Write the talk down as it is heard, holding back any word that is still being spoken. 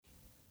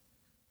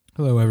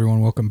Hello, everyone.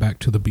 Welcome back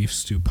to the Beef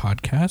Stew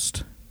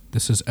Podcast.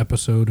 This is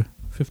episode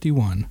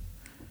 51.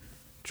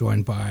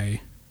 Joined by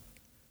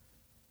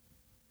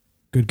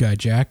Good Guy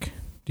Jack.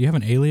 Do you have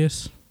an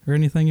alias or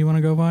anything you want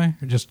to go by?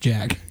 Or just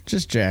Jack?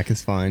 Just Jack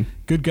is fine.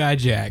 Good Guy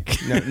Jack.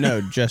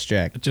 No, just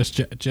Jack. Just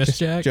Jack? Just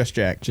Jack.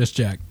 Just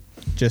Jack.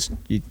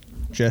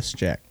 Just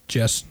Jack.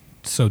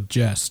 So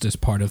Jest is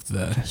part of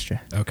the... Just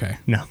Jack. Okay.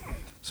 No.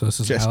 So this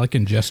is Alec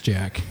and Just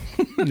Jack.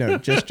 No,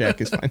 just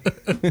Jack is fine.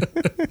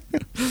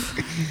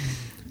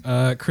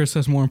 Chris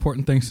has more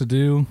important things to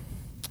do.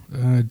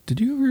 Did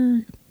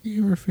you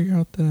ever figure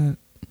out that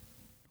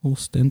whole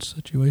stench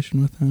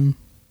situation with him?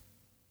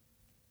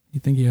 You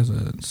think he has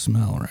a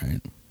smell,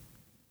 right?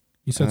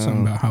 You said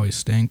something about how he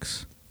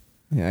stinks.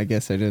 Yeah, I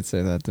guess I did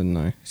say that, didn't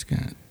I? He's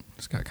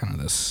got kind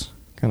of this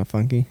kind of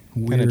funky,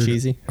 weird kind of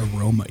cheesy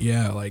aroma.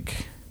 Yeah,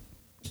 like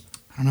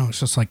I don't know. It's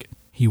just like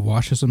he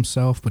washes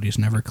himself, but he's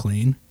never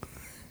clean.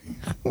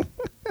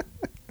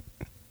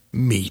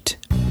 Meat,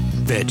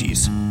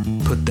 veggies,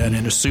 put that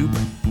in a soup.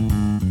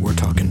 We're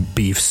talking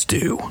beef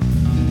stew.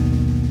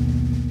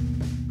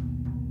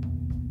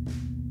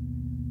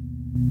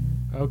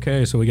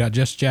 Okay, so we got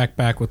Just Jack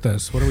back with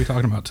us. What are we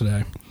talking about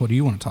today? What do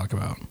you want to talk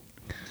about?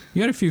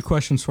 You had a few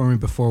questions for me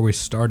before we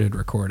started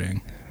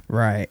recording.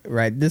 Right.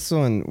 This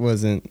one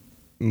wasn't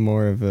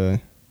more of a...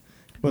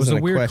 It was a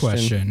weird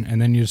question,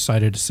 and then you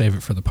decided to save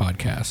it for the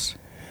podcast.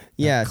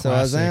 Yeah, so I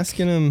was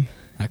asking him...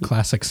 That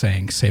classic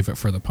saying, save it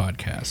for the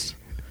podcast.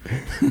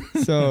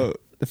 So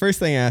the first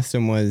thing I asked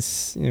him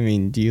was,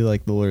 do you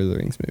like the Lord of the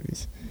Rings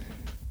movies?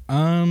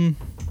 I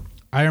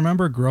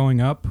remember growing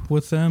up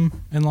with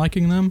them and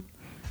liking them,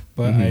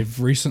 but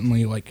I've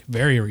recently,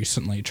 very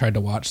recently, tried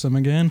to watch them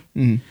again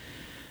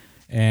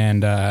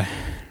and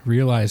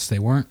realized they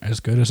weren't as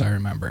good as I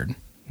remembered.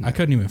 No. I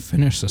couldn't even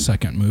finish the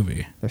second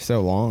movie. They're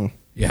so long.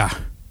 Yeah.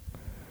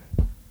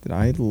 Did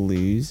I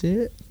lose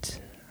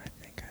it? I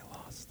think I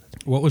lost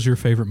it. What was your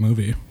favorite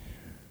movie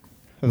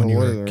when you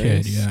were a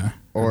kid? Yeah.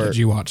 Or did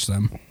you watch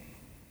them?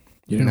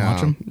 You didn't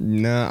watch them?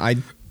 No,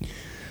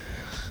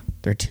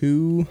 they're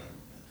too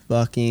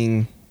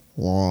fucking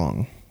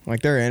long.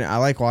 I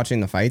like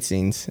watching the fight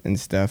scenes and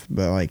stuff,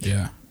 but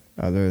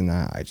other than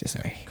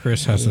that,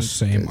 Chris has the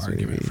same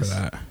argument for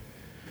that.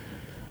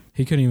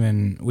 He couldn't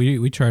even.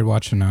 We tried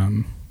watching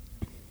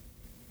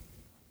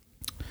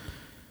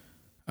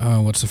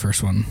what's the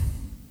first one?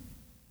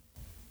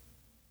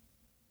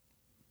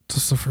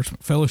 What's the first one?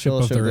 Fellowship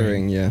of the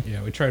Ring. Yeah,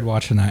 we tried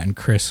watching that, and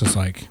Chris was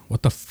like,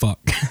 "What the fuck?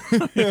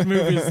 This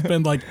movie's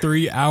been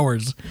 3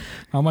 hours.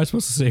 How am I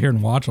supposed to sit here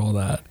and watch all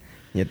that?"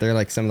 Yet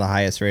they're some of the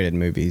highest rated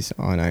movies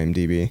on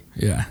IMDb.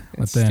 Yeah,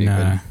 but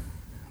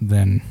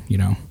then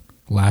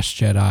Last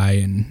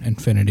Jedi and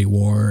Infinity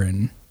War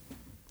and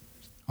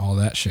all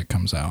that shit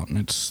comes out, and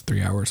it's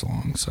 3 hours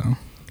long. So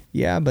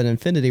yeah, but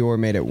Infinity War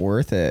made it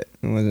worth it.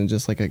 It wasn't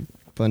just a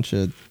bunch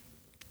of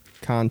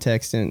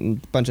context and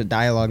a bunch of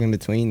dialogue in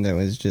between that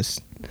was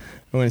just,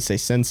 I wouldn't say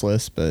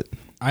senseless, but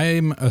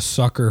I'm a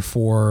sucker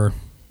for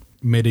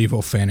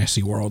medieval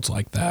fantasy worlds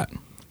like that,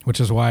 which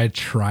is why I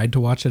tried to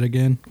watch it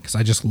again, because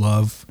I just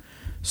love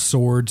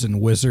swords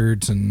and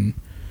wizards and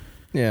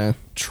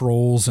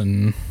trolls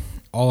and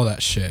all of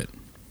that shit.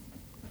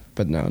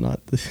 But no,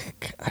 not the,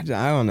 I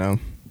don't know.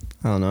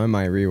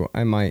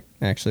 I might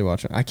actually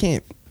watch it. I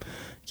can't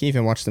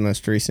even watch the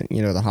most recent,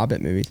 the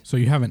Hobbit movies. So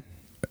you haven't.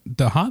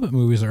 The Hobbit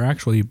movies are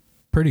actually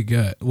pretty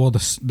good. Well, the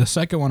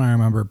second one I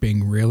remember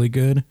being really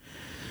good.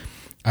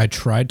 I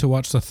tried to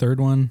watch the third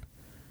one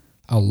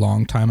a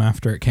long time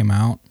after it came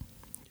out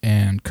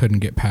and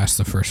couldn't get past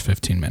the first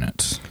 15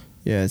 minutes.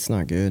 Yeah, it's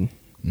not good.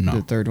 No.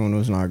 The third one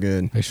was not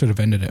good. They should have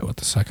ended it with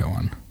the second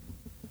one.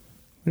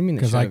 What do you mean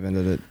they should have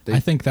ended it?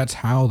 I think that's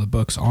how the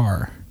books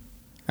are.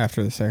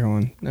 After the second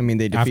one?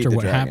 They defeat after the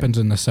what dragon. happens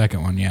in the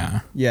second one,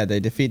 yeah. Yeah,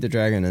 they defeat the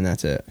dragon and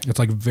that's it. It's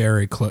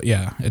very close.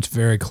 Yeah, it's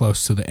very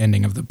close to the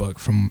ending of the book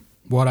from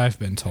what I've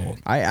been told.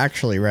 I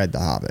actually read The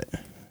Hobbit.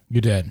 You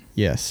did?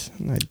 Yes.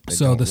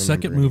 So the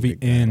second movie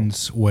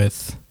ends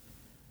with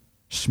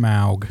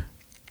Smaug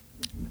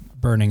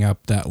burning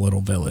up that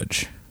little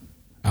village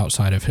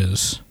outside of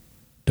his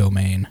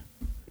domain.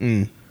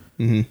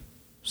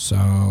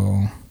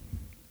 So...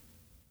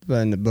 But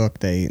in the book,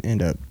 they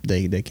end up,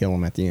 they kill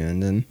him at the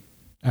end. And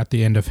at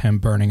the end of him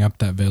burning up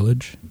that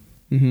village?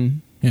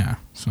 Yeah.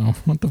 So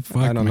what the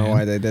fuck, I don't know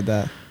why they did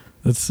that.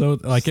 That's so,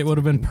 it would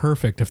have been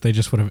perfect if they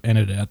just would have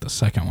ended it at the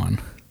second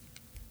one,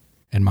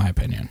 in my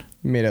opinion.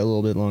 Made it a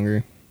little bit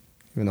longer.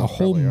 A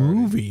whole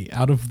movie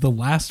out of the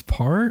last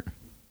part?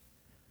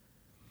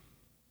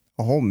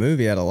 A whole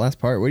movie out of the last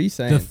part? What are you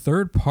saying? The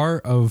third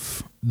part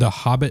of the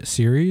Hobbit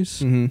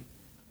series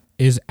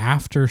is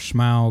after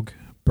Smaug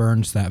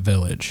burns that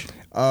village.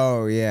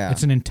 Oh, yeah.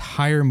 It's an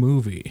entire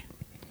movie.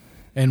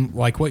 And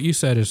what you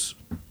said is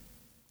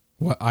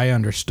what I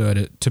understood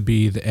it to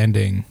be the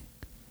ending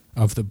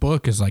of the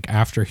book is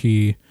after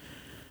he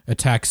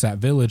attacks that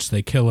village,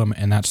 they kill him,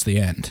 and that's the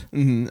end. I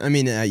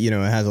mean, it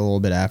has a little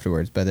bit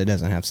afterwards, but it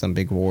doesn't have some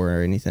big war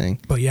or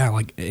anything. But yeah,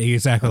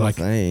 exactly.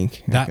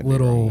 That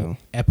little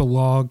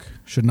epilogue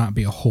should not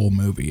be a whole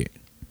movie.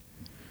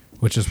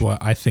 which is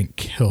what I think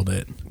killed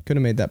it. Could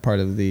have made that part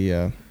of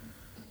the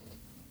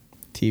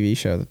TV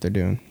show that they're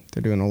doing.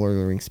 They're doing a Lord of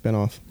the Rings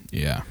spinoff.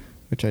 Yeah.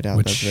 Which I doubt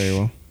that's very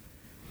well.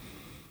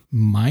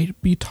 Might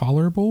be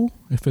tolerable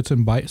if it's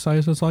in bite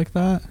sizes like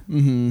that.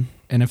 Mm-hmm.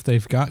 And if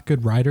they've got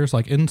good writers,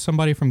 like isn't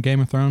somebody from Game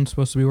of Thrones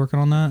supposed to be working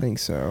on that? I think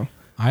so.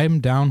 I'm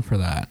down for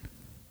that.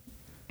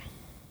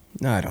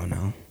 I don't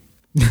know.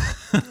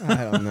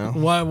 I don't know.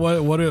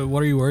 What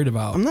are you worried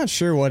about? I'm not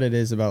sure what it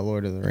is about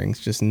Lord of the Rings.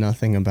 Just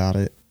nothing about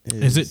it.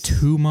 Is it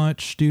too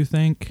much, do you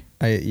think?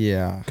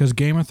 Yeah. Because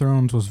Game of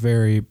Thrones was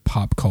very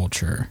pop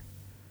culture.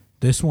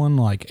 This one,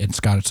 like, it's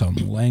got its own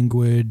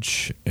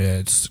language.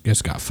 It's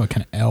got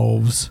fucking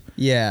elves.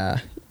 Yeah.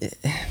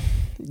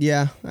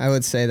 Yeah, I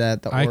would say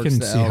that. The orcs, I can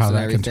the see elves, how and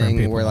that can turn everything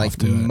people were like off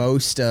to it.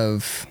 most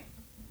of,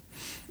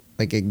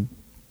 like a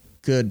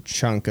good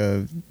chunk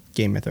of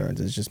Game of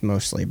Thrones is just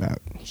mostly about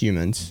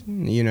humans.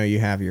 You know, you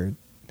have your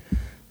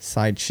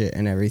side shit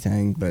and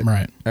everything, but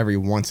Right. every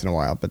once in a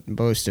while. But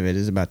most of it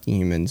is about the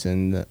humans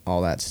and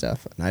all that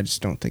stuff. And I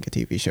just don't think a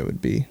TV show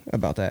would be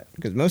about that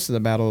because most of the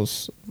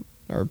battles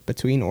are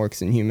between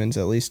orcs and humans,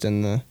 at least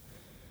in the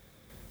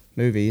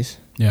movies,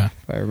 Yeah.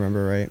 if I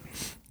remember right.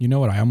 You know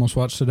what I almost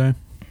watched today?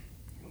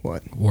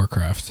 What?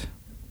 Warcraft.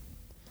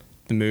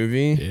 The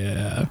movie?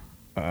 Yeah.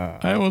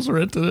 I almost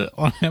rented it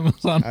on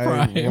Amazon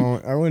Prime.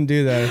 I wouldn't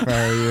do that if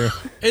I were you.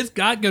 It's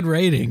got good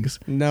ratings.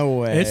 No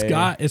way.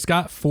 It's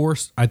got four.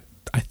 I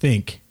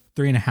think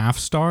 3.5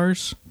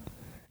 stars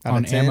Out of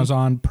on 10?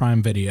 Amazon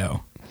Prime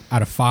Video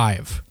out of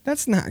 5.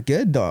 That's not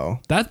good though.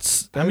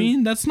 That's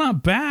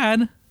not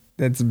bad.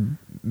 That's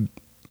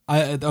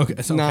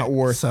Okay, so not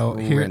worth So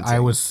here renting. I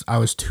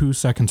was 2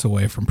 seconds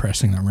away from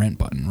pressing the rent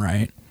button,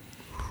 right?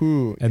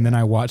 who. And then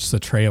I watched the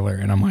trailer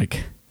and I'm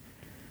like,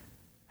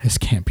 this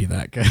can't be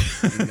that good.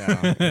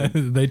 No.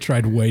 They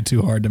tried way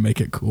too hard to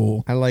make it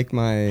cool. I like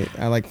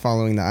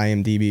following the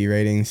IMDb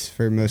ratings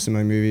for most of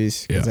my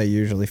movies because Yeah. I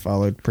usually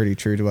followed pretty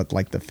true to what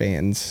like the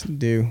fans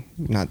do,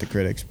 not the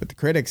critics. But the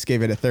critics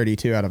gave it a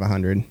 32 out of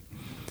 100,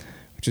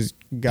 which is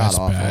god That's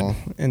awful,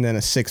 bad. and then a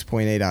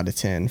 6.8 out of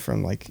 10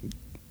 from like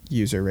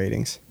user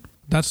ratings.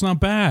 That's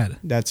not bad.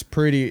 That's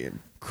pretty.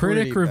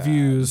 Critic pretty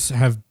reviews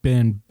have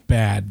been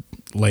bad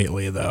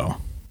lately, though,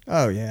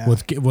 bad. Oh yeah.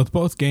 with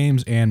both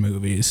games and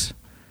movies.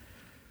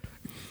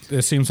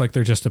 It seems like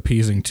they're just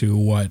appeasing to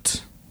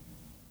what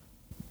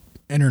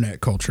internet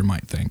culture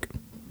might think.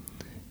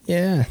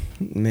 Yeah,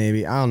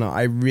 maybe. I don't know.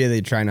 I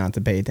really try not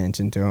to pay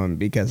attention to them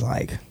because,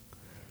 like,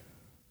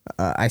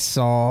 I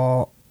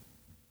saw,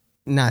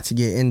 not to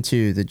get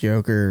into the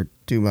Joker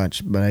too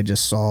much, but I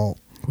just saw,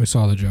 We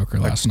saw the Joker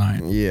last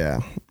night,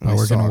 yeah. but I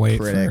we're saw gonna a wait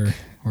critic.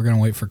 we're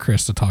gonna wait for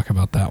Chris to talk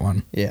about that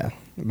one. Yeah,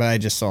 but I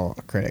just saw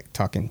a critic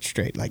talking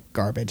straight, like,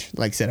 garbage.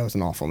 Like, said it was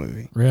an awful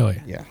movie.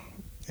 Really? Yeah.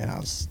 And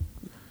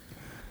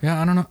Yeah,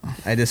 I don't know.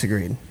 I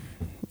disagreed.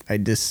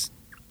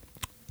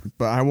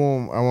 But I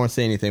won't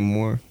say anything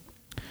more.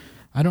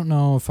 I don't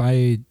know if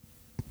I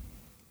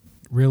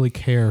really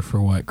care for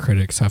what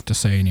critics have to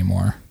say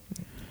anymore.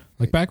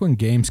 Like back when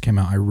games came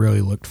out, I really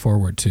looked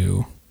forward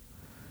to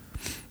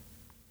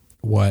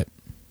what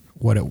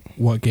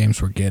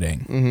games we're getting.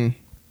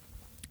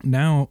 Mm-hmm.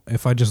 Now,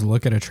 if I just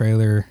look at a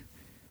trailer,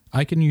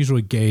 I can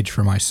usually gauge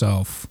for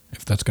myself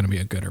if that's going to be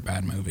a good or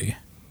bad movie.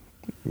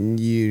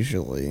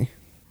 Usually.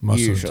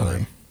 Most of the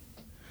time.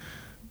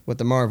 With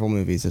the Marvel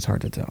movies, it's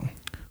hard to tell.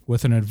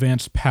 With an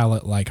advanced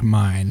palate like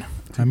mine,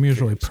 I'm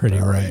usually pretty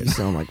Oh, right. You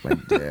sound like my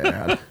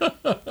dad.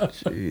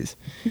 Jeez.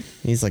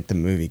 He's like the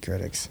movie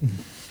critics.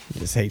 He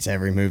just hates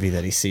every movie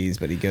that he sees,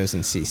 but he goes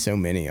and sees so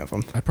many of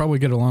them. I probably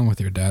get along with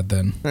your dad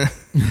then.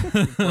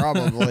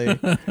 Probably.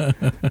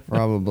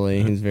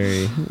 Probably. He's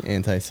very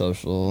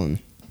antisocial and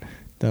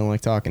don't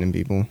like talking to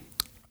people.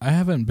 I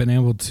haven't been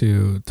able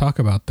to talk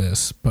about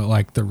this, but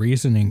like the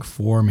reasoning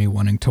for me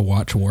wanting to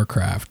watch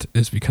Warcraft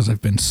is because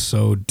I've been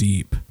so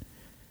deep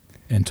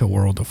into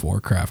World of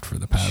Warcraft for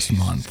the past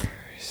month.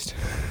 Christ.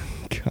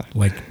 God.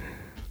 Like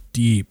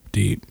deep.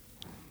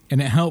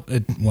 And it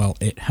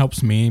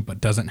helps me,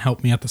 but doesn't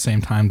help me at the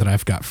same time that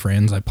I've got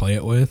friends I play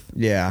it with.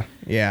 Yeah.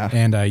 Yeah.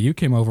 And you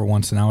came over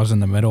once and I was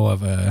in the middle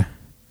of a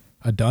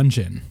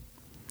dungeon.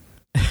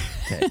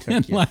 That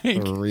took you like,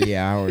 3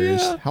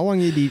 hours. yeah. How long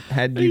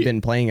had you been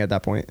playing at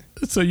that point?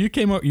 So you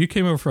came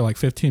over for like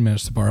 15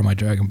 minutes to borrow my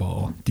Dragon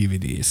Ball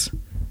DVDs.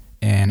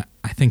 And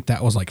I think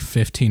that was like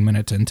 15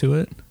 minutes into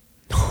it.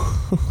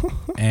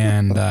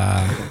 And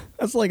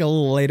That's like a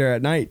little later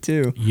at night,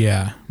 too.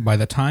 yeah, by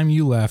the time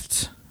you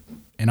left,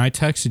 and I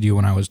texted you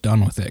when I was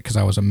done with it because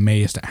I was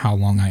amazed at how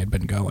long I had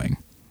been going.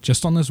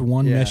 Just on this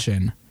one Yeah.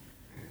 mission,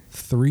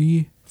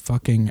 3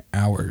 fucking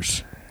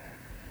hours.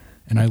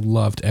 And I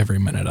loved every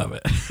minute of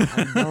it.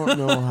 I don't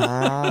know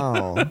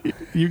how.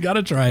 You got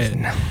to try it.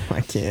 No,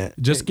 I can't.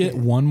 Just get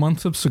 1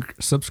 month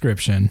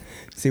subscription.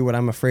 See, what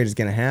I'm afraid is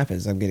going to happen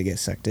is I'm going to get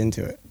sucked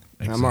into it.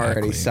 I'm already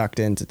Exactly. sucked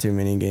into too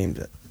many games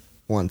at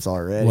once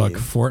already. Look,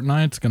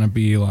 Fortnite's going to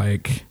be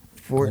like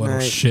a little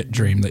Fortnite, shit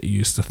dream that you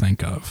used to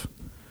think of.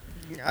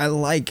 I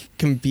like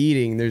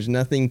competing. There's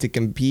nothing to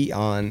compete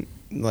on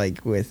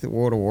like with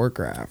World of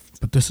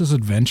Warcraft. But this is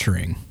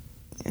adventuring.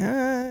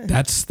 Yeah.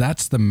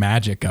 That's the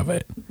magic of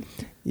it.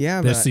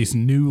 Yeah, There's but these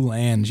new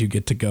lands you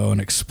get to go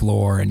and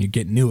explore, and you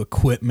get new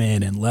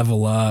equipment and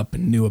level up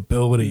and new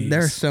abilities.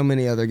 there are so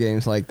many other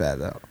games like that,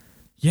 though.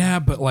 Yeah,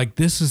 but like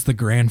this is the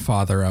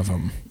grandfather of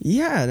them.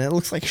 Yeah, and it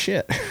looks like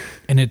shit.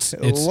 And it's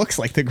It looks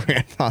like the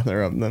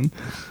grandfather of them.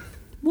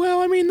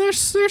 well, I mean, there's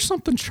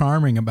something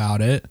charming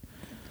about it.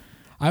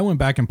 I went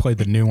back and played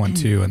the new one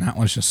too, and that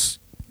one's just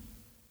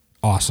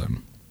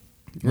awesome.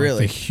 Like, Really?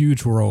 the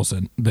huge worlds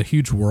in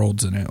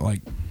it.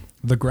 Like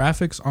the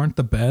graphics aren't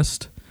the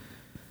best,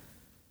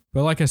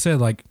 but like I said,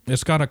 like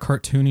it's got a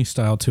cartoony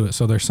style to it,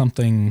 so there's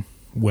something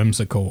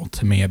whimsical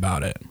to me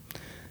about it.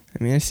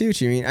 I mean, I see what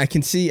you mean. I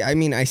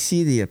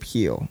see the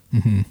appeal.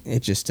 Mm-hmm. It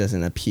just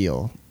doesn't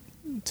appeal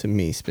to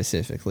me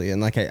specifically. And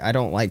like, I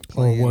don't like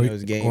playing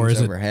those games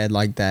overhead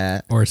like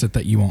that. Or is it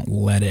that you won't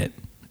let it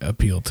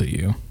appeal to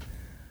you?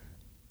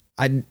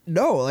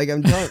 No, like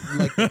I'm telling,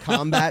 like the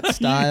combat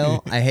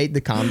style. I hate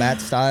the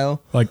combat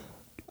style. Like,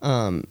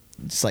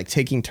 Just like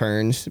taking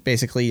turns,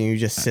 basically, and you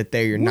just sit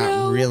there. You're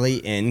not really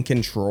in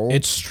control.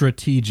 it's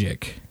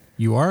strategic.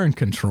 You are in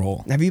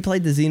control. Have you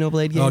played the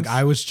Xenoblade games? Look,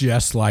 I was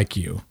just like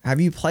you.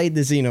 Have you played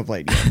the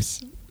Xenoblade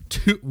games?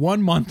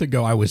 1 month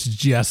ago, I was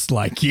just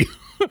like you.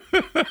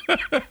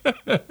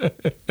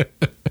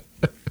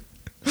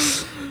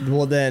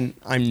 Well, then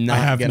I'm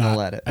not gonna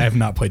let it. I have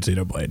not played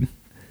Xenoblade.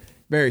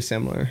 Very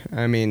similar.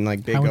 I mean,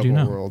 like big How would you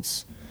open know?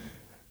 worlds.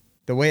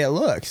 The way it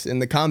looks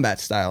and the combat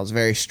style is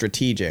very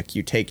strategic.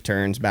 You take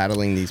turns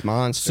battling these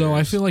monsters. So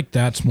I feel like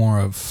that's more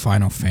of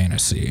Final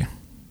Fantasy.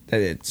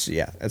 it's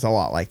a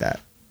lot like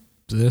that.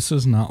 This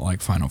is not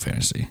like Final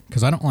Fantasy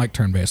because I don't like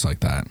turn-based like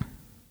that.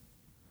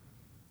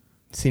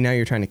 See, now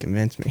you're trying to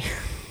convince me.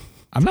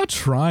 I'm not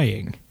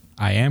trying.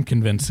 I am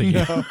convincing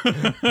you.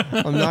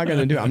 I'm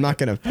not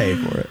gonna pay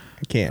for it.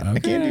 I can't. I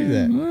can't do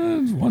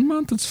that. 1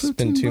 month, it's $15.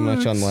 Spend too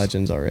much on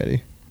Legends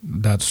already.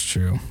 That's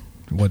true.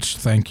 Which,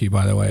 thank you,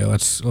 by the way.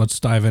 Let's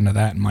dive into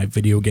that and my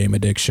video game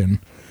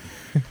addiction.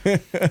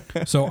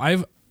 So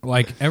I've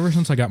like ever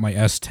since I got my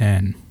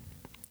S10,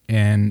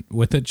 and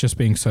with it just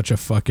being such a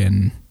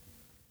fucking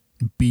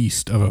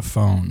beast of a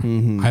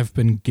phone, I've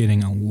been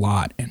getting a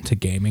lot into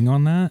gaming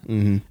on that,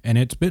 and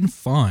it's been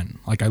fun.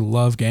 Like I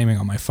love gaming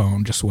on my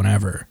phone just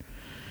whenever.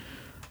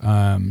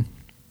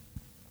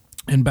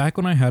 And back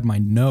when I had my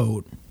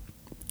Note,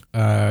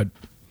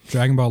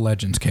 Dragon Ball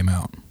Legends came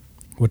out,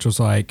 which was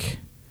like,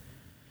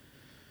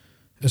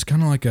 it's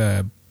kind of like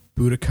a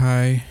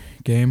Budokai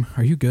game.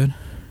 Are you good?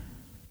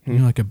 You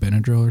like a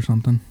Benadryl or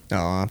something? Oh,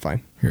 I'm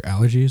fine. Your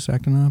allergies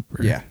acting up?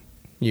 Or? Yeah,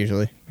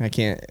 usually. I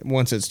can't.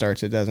 Once it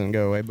starts, it doesn't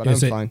go away. But I'm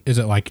fine. Is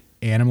it like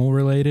animal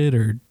related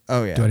or?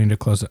 Oh yeah. Do I need to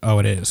close it? Oh,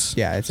 it is.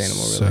 Yeah, it's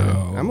animal related.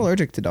 So- I'm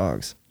allergic to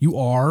dogs. You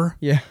are?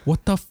 Yeah.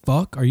 What the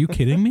fuck? Are you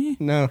kidding me?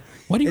 No.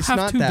 Why do you it's have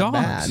not 2 that dogs?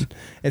 bad.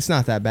 It's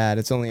not that bad.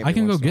 It's only. I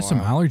can go get some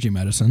allergy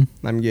medicine.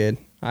 I'm good.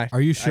 Are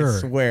you sure? I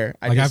swear.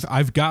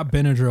 I've got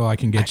Benadryl I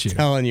can get you. I'm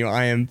telling you,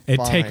 I am. It'd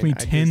fine. take me I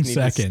just 10 need to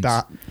seconds.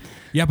 Stop.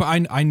 Yeah, but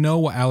I know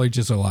what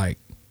allergies are like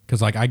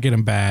because like I get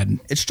them bad.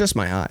 It's just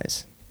my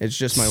eyes. It's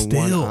just my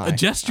Still, one eye.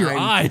 just your I'm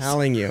eyes.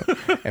 telling you,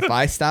 if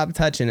I stop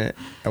touching it,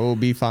 I will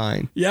be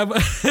fine. Yeah, but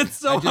it's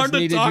so I just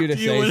needed you to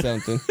say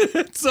something.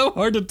 It's so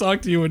hard to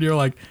talk to you when you're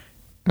like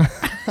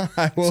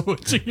I will.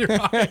 switching your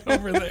eye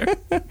over there.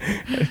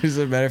 Is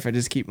it better if I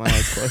just keep my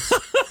eyes closed?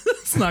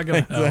 It's not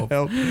gonna help.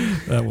 Help.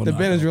 That will The not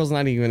help. Benadryl's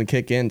not even going to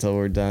kick in until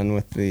we're done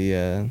with the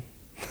I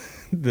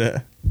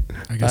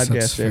guess that's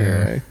podcast fair.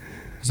 anyway.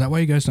 Is that why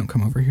you guys don't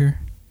come over here?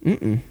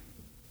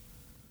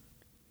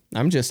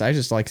 I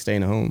just like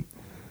staying home.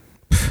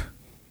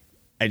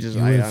 I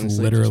live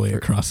honestly literally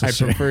across the I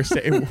street. prefer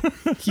staying.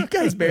 You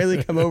guys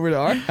barely come over to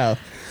our house.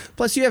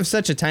 Plus, you have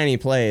such a tiny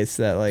place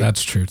that like.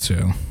 That's true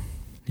too.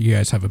 You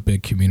guys have a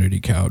big community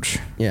couch.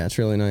 Yeah, it's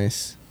really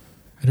nice.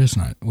 It is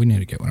not. We need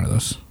to get one of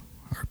those.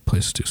 Our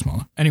place is too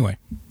small. Anyway,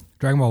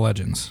 Dragon Ball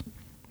Legends.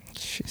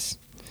 Jeez.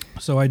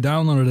 So I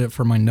downloaded it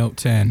for my Note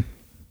 10,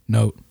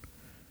 Note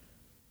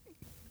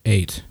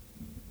 8.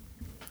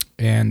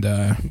 And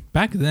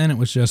back then it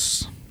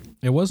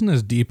wasn't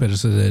as deep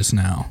as it is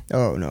now.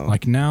 Oh no.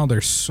 Like now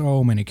there's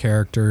so many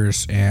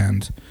characters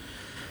and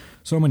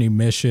so many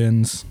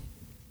missions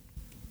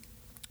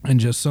and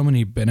just so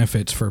many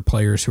benefits for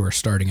players who are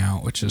starting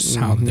out, which is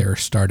how they're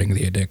starting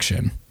the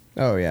addiction.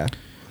 Oh yeah.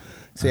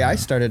 See, I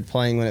started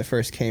playing when it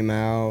first came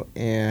out,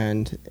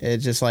 and it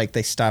just like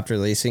they stopped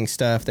releasing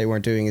stuff. They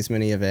weren't doing as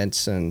many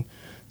events, and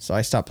so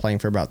I stopped playing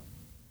for about,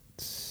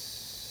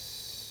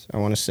 I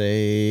want to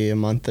say, a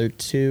month or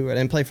two. I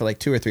didn't play for like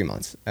 2 or 3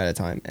 months at a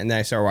time, and then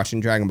I started watching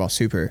Dragon Ball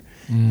Super,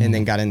 and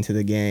then got into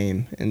the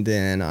game, and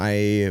then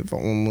I've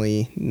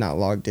only not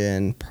logged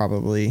in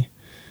probably,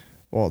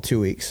 2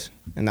 weeks,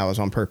 and that was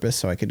on purpose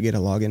so I could get a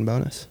login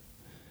bonus.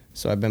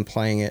 So I've been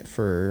playing it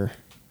for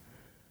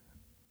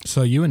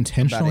So you about a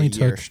intentionally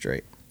year took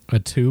straight. a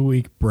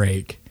 2-week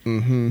break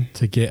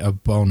to get a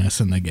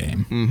bonus in the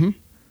game.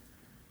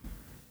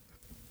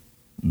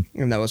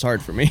 And that was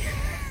hard for me.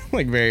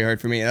 like very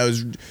hard for me. That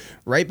was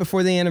right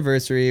before the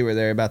anniversary where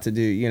they're about to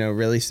do,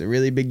 release the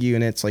really big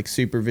units like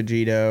Super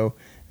Vegito,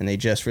 and they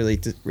just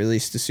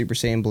released the Super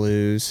Saiyan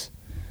Blues.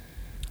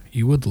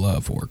 You would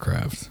love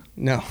Warcraft.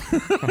 No,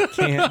 I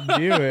can't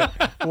do it.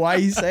 Why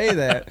you say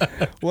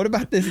that? What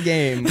about this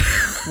game?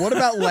 What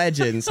about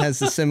Legends has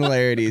the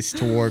similarities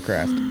to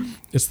Warcraft?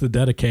 It's the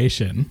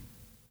dedication.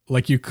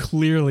 Like, you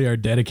clearly are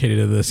dedicated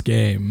to this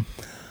game.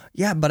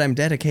 Yeah, but I'm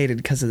dedicated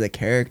because of the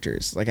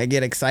characters. Like, I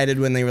get excited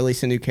when they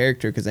release a new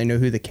character because I know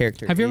who the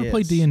character is. Have you ever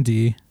played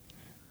D&D?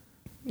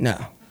 No.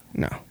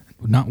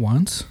 Not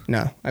once?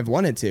 No. I've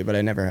wanted to, but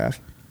I never have.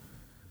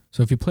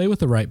 So if you play with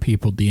the right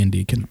people,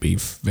 D&D can be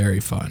very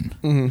fun.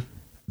 Mm-hmm.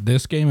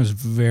 This game is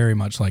very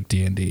much like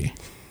D&D.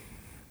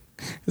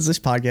 Is this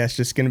podcast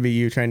just going to be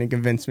you trying to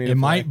convince me to It play?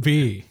 might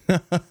be.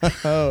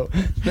 Oh,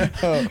 no.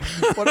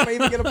 What am I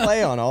even going to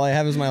play on? All I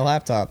have is my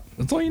laptop.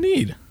 That's all you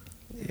need.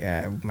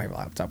 Yeah, my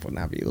laptop would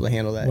not be able to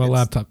handle that. Well,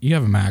 laptop. You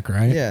have a Mac,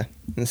 right? Yeah,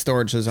 and the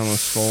storage is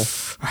almost full.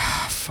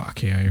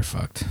 Fuck yeah, you're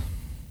fucked.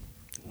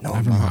 No,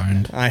 Never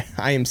mind. I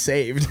am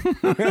saved.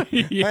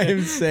 Yeah, I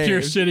am saved.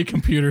 Your shitty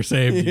computer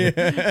saved you.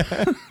 Yeah.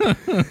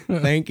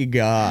 Thank you,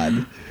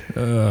 God.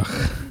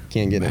 Ugh.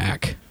 Can't get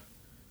Mac.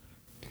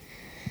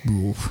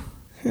 Oof.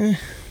 it.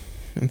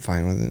 I'm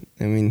fine with it.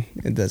 I mean,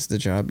 it does the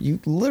job. You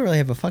literally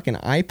have a fucking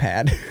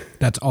iPad.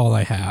 That's all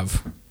I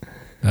have.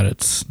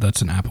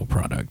 That's an Apple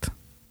product.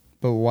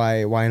 But why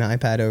an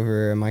iPad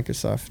over a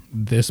Microsoft?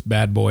 This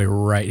bad boy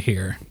right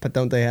here. But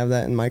don't they have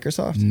that in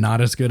Microsoft?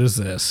 Not as good as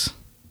this.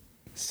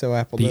 So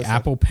Apple The does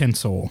Apple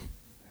Pencil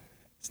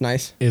It's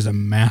nice. is a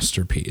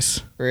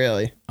masterpiece.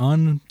 Really?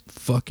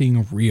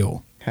 Unfucking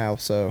real. How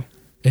so?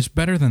 It's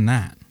better than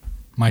that.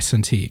 My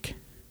Cintiq.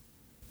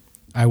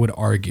 I would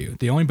argue.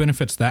 The only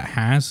benefits that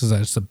has is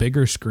that it's a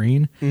bigger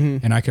screen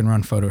and I can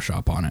run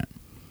Photoshop on it.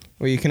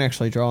 Well, you can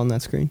actually draw on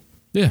that screen.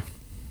 Yeah.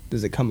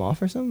 Does it come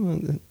off or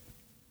something?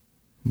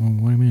 Well,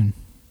 what do you mean?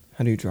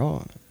 How do you draw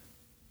on it?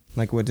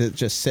 Like, would it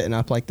just sitting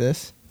up like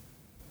this?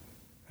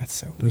 That's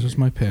so This is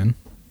my pen.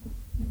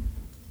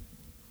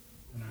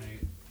 And I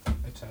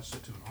attach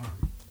it to an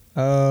arm.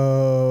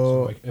 Oh.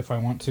 So like, if I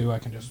want to, I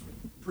can just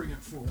bring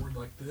it forward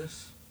like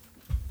this.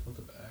 Tilt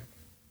it back.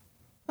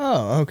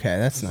 Oh, okay.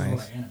 That's This nice. is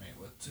what I animate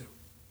with too.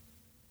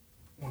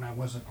 When I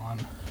wasn't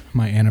on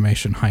my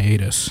animation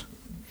hiatus.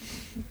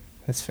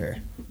 That's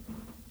fair.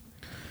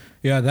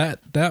 Yeah,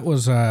 that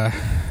was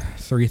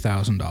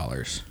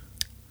 $3,000.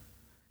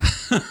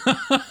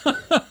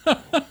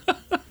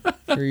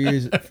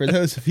 For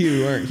those of you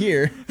who aren't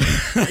here,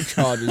 my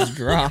jaw just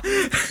dropped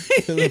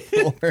to the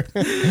floor.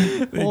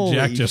 Holy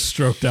Jack just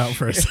stroked out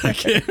for a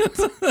second.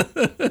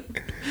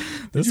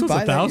 This you was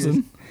buy that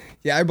 1,000.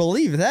 Yeah, I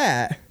believe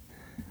that.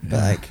 But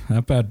like,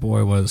 That bad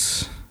boy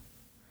was.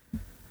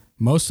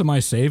 Most of my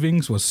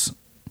savings was,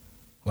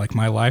 like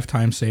my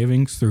lifetime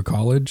savings through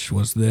college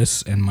was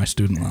this and my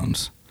student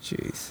loans.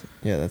 jeez.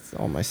 Yeah, that's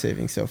all my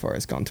savings so far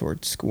has gone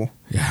towards school.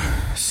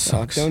 Yeah,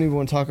 sucks. Don't even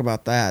want to talk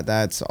about that.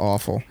 That's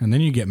awful. And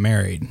then you get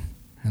married,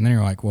 and then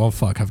you're like, well,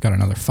 fuck, I've got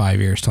another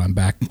 5 years till I'm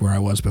back where I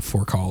was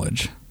before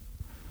college.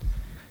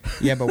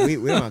 Yeah, but we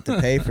don't have to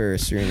pay for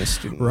Serena's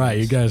student Right, you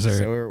loans. guys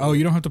are. So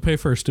You don't have to pay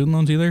for her student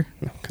loans either?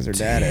 because her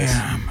dad is.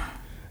 Damn.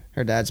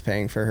 Her dad's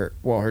paying for her.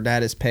 Well, her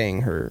dad is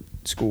paying her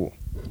school.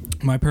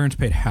 My parents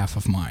paid half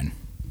of mine.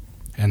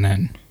 And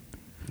then,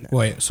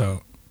 wait,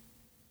 so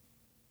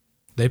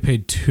they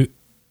paid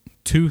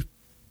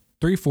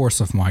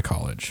 3/4 of my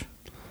college.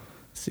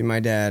 See, my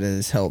dad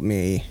has helped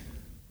me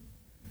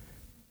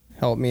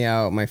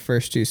out my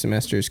first 2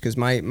 semesters because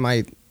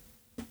my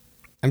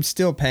I'm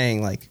still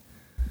paying like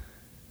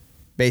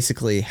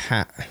basically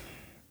half.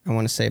 I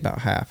want to say about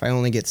half. I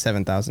only get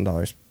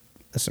 $7,000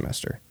 a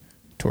semester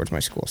towards my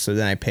school, so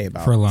then I pay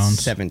about For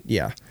loans?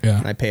 Yeah, Yeah.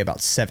 and I pay about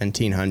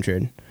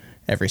 $1,700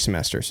 every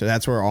semester. So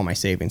that's where all my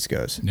savings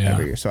goes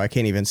every year. So I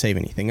can't even save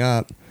anything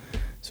up.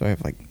 So I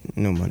have like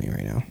no money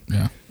right now.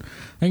 Yeah.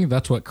 I think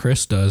that's what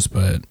Chris does,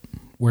 but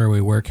where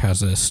we work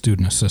has a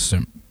student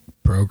assistant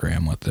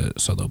program with it,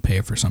 so they'll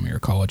pay for some of your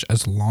college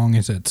as long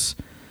as it's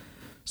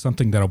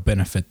something that'll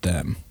benefit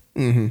them,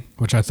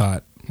 which I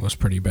thought was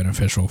pretty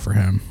beneficial for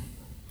him.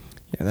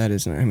 Yeah, that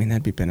is. I mean,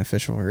 that'd be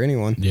beneficial for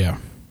anyone, Yeah.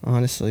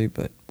 honestly.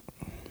 But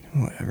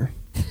whatever.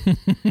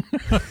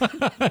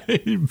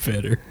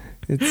 Better.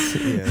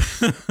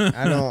 It's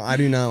I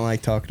do not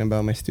like talking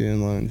about my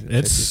student loans.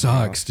 It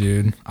sucks,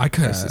 dude.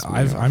 Pisses me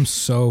off. I'm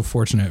so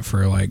fortunate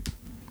for like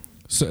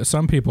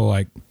some people,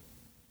 like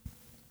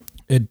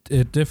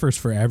it differs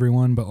for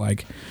everyone, but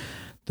like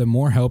the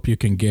more help you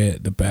can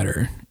get, the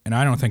better. And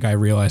I don't think I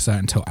realized that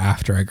until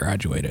after I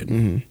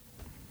graduated.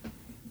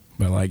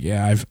 But like,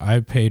 yeah,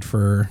 I've paid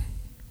for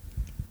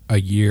a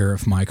year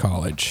of my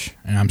college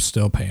and I'm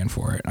still paying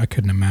for it. I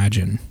couldn't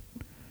imagine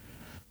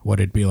what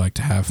it'd be like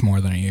to have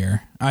more than a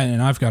year.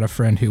 And I've got a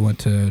friend who went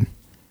to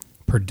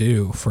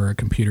Purdue for a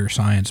computer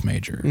science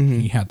major.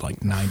 He had like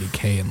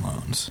 $90K in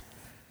loans.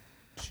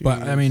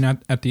 But I mean,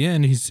 at the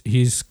end,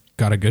 he's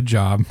got a good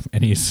job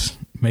and he's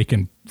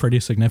making pretty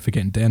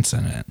significant dents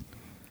in it.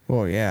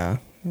 Well, yeah.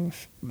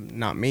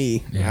 Not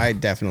me. Yeah. I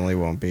definitely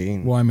won't be.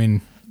 Well, I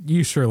mean,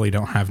 you surely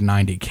don't have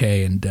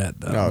 $90K in debt,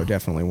 though. No,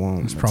 definitely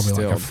won't. It's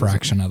probably like a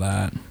fraction of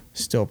that.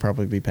 Still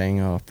probably be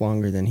paying off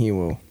longer than he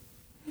will.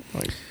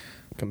 Like,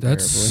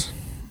 comparably.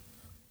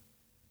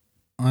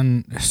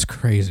 It's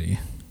crazy.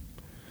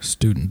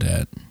 Student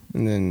debt.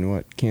 And then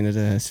what? Canada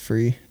has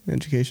free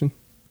education?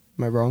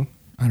 Am I wrong?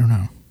 I don't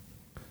know.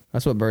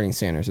 That's what Bernie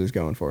Sanders is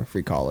going for.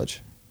 Free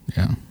college.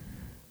 Yeah.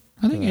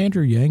 I think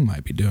Andrew Yang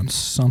might be doing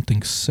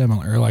something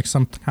similar, like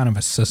some kind of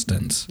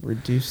assistance.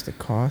 Reduce the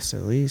cost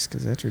at least,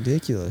 because that's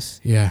ridiculous.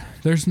 Yeah.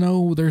 There's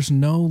no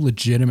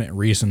legitimate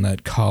reason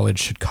that college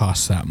should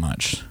cost that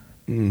much.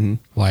 Mm-hmm.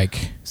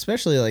 Like,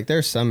 especially like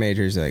there's some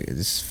majors that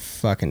is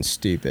fucking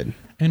stupid.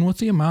 And with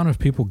the amount of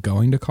people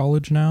going to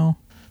college now,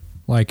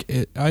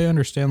 like I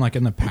understand, like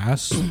in the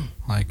past,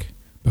 like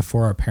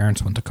before our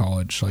parents went to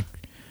college, like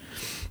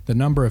the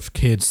number of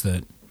kids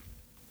that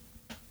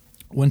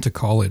went to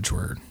college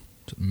were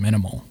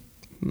minimal.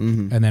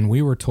 Mm-hmm. And then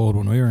we were told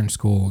when we were in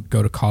school,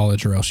 go to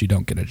college or else you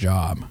don't get a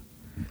job.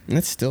 And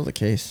that's still the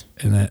case.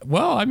 And that,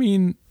 well, I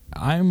mean,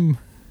 I'm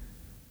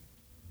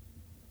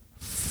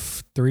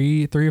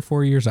 3 or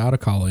 4 years out of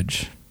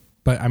college,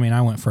 but I mean,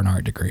 I went for an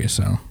art degree,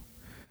 so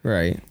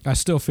right. I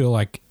still feel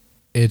like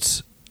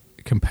it's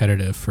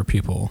competitive for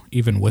people,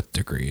 even with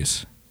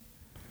degrees.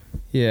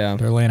 Yeah.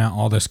 They're laying out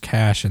all this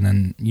cash, and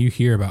then you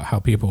hear about how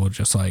people are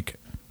just like,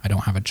 I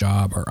don't have a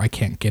job or I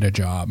can't get a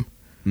job.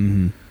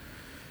 Mm-hmm.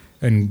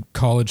 And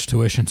college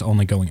tuition's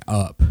only going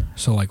up.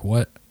 So like,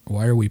 why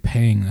are we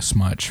paying this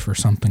much for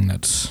something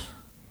that's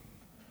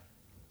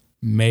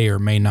may or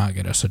may not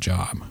get us a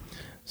job?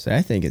 So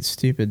I think it's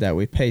stupid that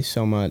we pay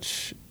so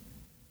much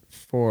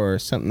for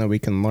something that we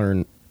can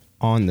learn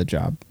on the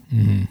job.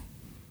 Mm-hmm.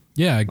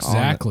 Yeah,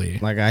 exactly.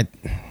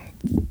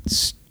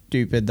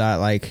 Stupid that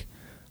like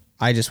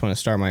I just want to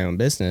start my own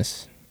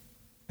business.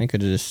 I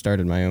could have just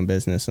started my own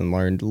business and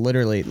learned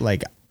literally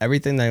like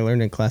everything that I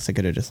learned in class. I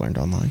could have just learned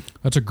online.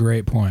 That's a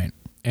great point.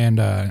 And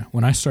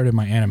when I started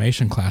my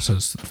animation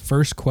classes, the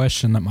first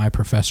question that my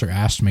professor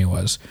asked me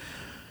was,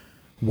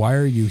 "Why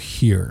are you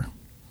here?"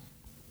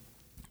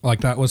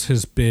 Like that was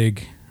a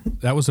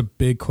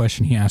big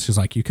question he asked. He's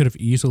like, you could have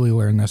easily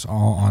learned this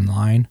all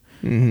online.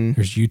 Mm-hmm.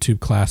 There's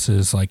YouTube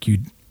classes, like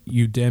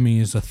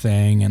Udemy is a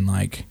thing, and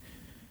like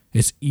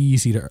it's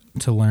easy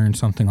to learn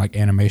something like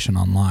animation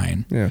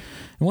online. Yeah.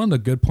 And one of the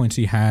good points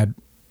he had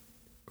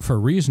for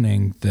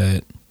reasoning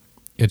that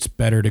it's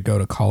better to go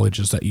to college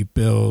is that you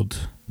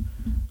build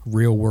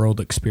real world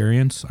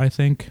experience, I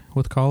think,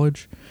 with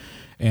college.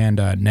 And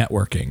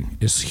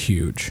networking is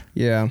huge.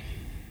 Yeah.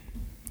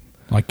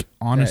 Like,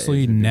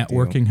 honestly,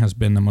 networking has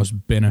been the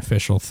most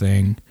beneficial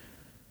thing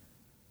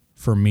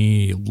for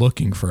me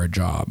looking for a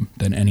job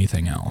than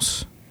anything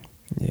else.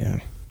 Yeah.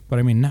 But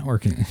I mean,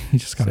 networking, you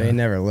just gotta... I've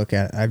never looked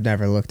at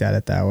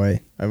it that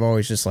way. I've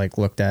always just like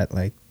looked at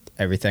like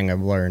everything I've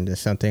learned as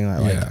something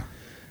that like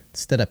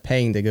instead of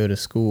paying to go to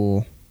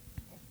school,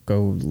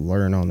 go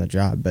learn on the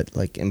job. But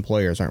like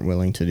employers aren't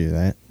willing to do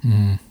that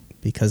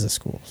because of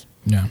schools.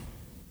 Yeah.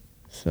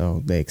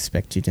 So they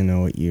expect you to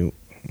know what you...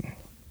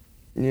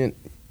 Yeah.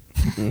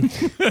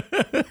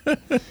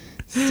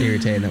 It's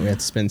irritating that we have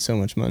to spend so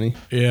much money.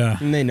 Yeah.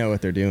 And they know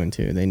what they're doing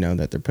too. They know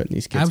that they're putting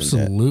these kids in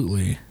debt.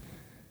 Absolutely.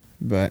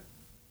 But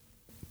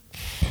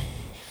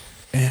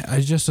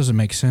it just doesn't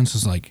make sense.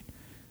 It's like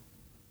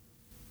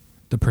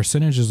the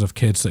percentages of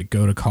kids that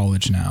go to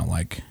college now,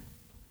 like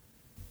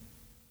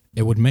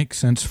it would make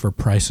sense for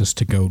prices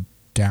to go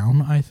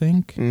down, I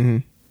think,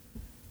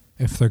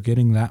 if they're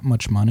getting that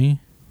much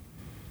money.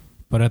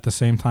 But at the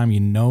same time,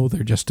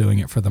 they're just doing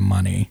it for the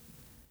money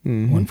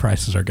when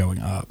prices are going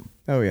up.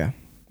 Oh, yeah.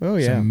 Oh,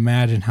 yeah. So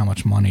imagine how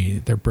much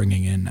money they're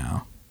bringing in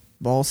now.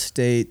 Ball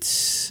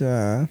State's,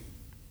 I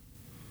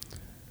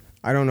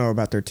don't know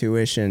about their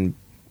tuition,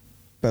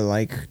 but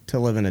like to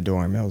live in a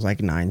dorm, it was like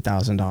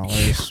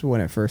 $9,000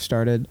 when it first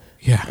started.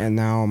 Yeah. And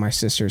now my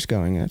sister's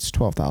going, it's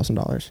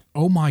 $12,000.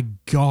 Oh my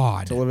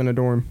God. To live in a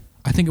dorm.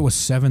 I think it was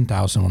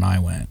 $7,000 when I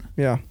went.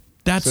 Yeah.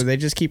 That's so they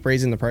just keep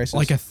raising the prices.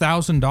 like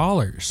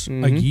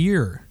 $1,000 a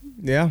year.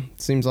 Yeah,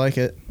 seems like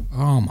it.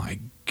 Oh my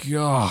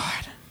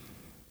God.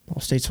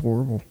 Ball State's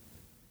horrible.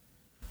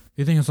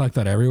 You think it's like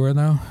that everywhere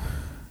though?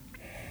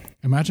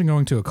 Imagine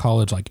going to a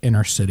college like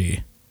inner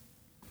city.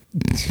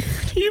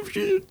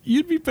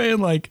 You'd be paying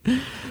like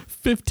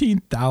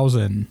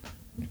 $15,000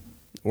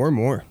 or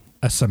more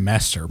a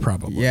semester,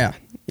 probably. Yeah.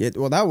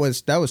 Well, that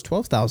was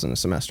 $12,000 a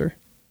semester.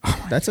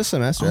 Oh that's a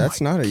semester.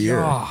 That's not a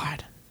year.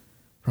 God.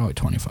 Probably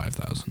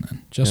 $25,000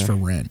 then, just for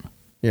rent.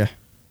 Yeah.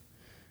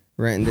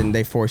 Rent, and then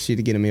they force you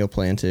to get a meal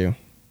plan too.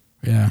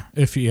 Yeah.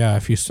 If you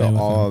stay so with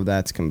all them. of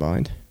that's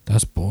combined.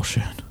 That's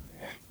bullshit.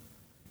 Yeah.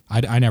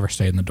 I never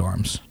stayed in the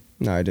dorms.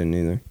 No, I didn't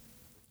either.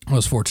 I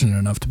was fortunate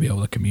enough to be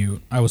able to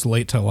commute. I was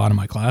late to a lot of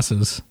my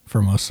classes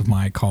for most of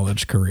my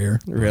college career.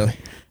 Really?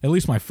 At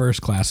least my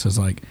first class is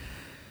like,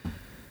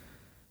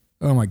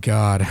 oh my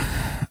God.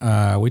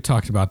 We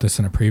talked about this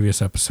in a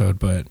previous episode,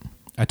 but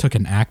I took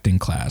an acting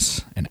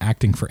class, an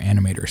acting for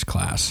animators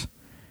class.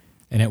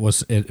 And it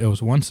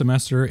was one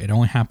semester. It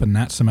only happened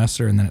that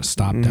semester, and then it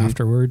stopped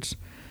afterwards.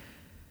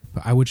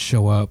 But I would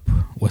show up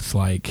with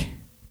like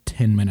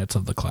 10 minutes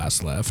of the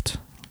class left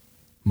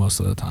most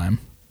of the time.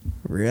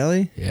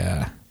 Really?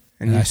 Yeah.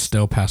 And I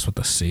still passed with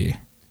a C.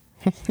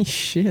 Holy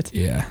shit.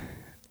 Yeah.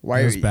 Why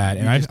it was bad.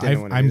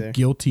 And I'm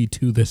guilty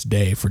to this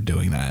day for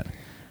doing that.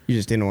 You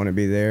just didn't want to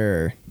be there?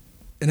 Or?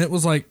 And it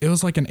was like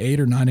an 8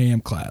 or 9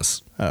 a.m.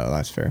 class. Oh,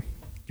 that's fair.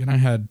 And I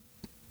had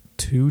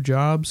 2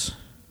 jobs.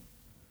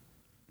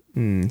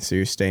 So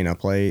you're staying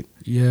up late?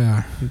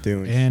 Yeah.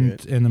 Doing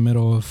and shit. In the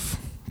middle of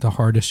the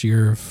hardest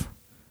year of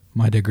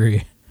my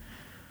degree.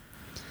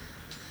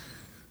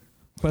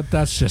 But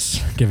that's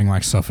just giving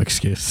myself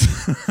excuse.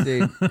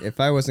 Dude, if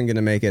I wasn't going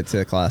to make it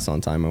to class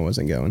on time, I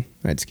wasn't going.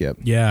 I'd skip.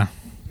 Yeah.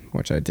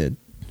 Which I did.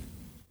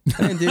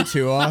 I didn't do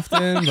too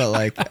often, but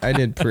like I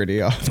did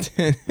pretty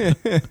often.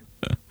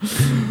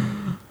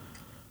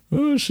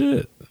 Oh,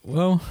 shit.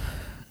 Well,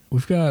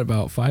 we've got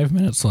about 5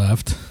 minutes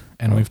left,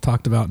 and we've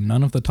talked about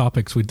none of the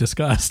topics we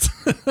discussed.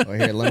 Well,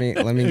 here, let me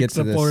get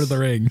to this. Lord of the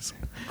Rings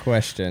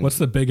question. What's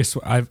the biggest?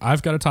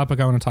 I've got a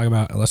topic I want to talk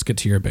about. Let's get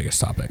to your biggest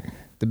topic.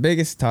 The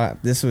biggest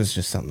this was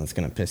just something that's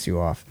going to piss you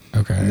off.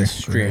 Okay. This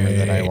streamer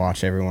that I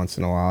watch every once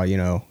in a while, you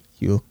know,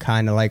 you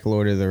kind of like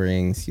Lord of the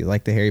Rings. You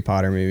like the Harry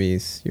Potter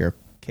movies. You're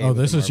okay with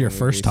this the is your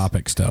Marvel first movies.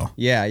 topic still.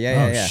 Yeah.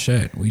 Oh,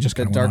 shit. We just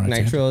The got Dark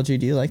Knight trilogy,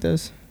 do you like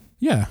those?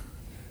 Yeah.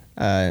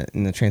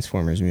 And the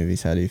Transformers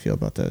movies, how do you feel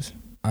about those?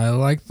 I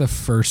like the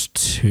first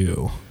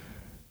 2.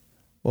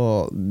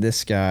 Well,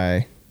 this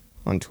guy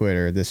on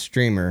Twitter, this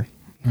streamer,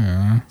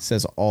 Yeah.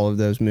 says all of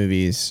those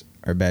movies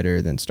are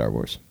better than Star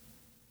Wars.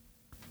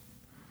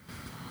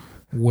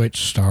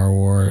 Which Star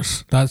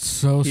Wars? That's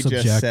so He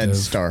subjective. just said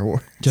Star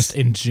Wars. Just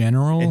in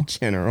general? In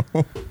general.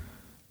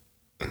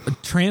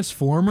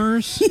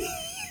 Transformers?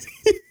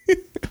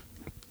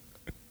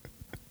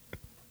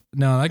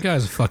 No, that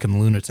guy's a fucking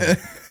lunatic.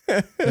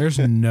 There's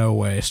no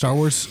way. Star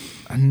Wars?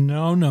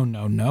 No. No.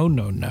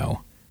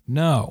 No.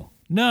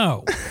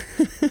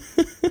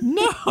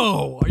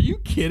 Are you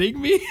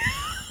kidding me?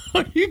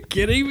 Are you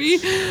kidding me?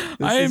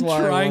 I am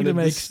trying to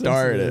make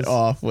start it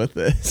off with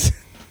this.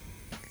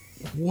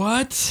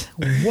 What?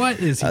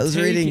 What is he I was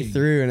taking? reading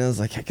through and I was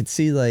like, I could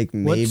see like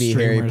maybe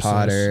Harry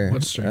Potter.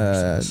 What streamer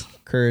says?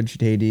 Courage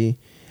JD,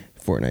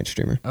 Fortnite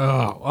streamer.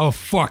 Oh,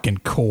 fucking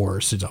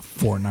course, it's a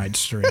Fortnite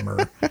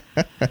streamer.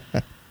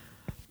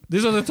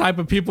 These are the type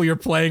of people you're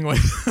playing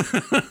with.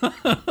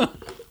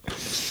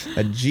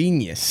 A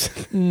genius.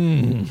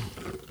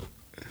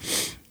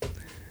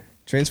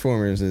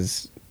 Transformers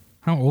is.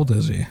 How old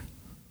is he?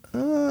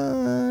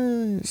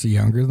 Is he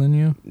younger than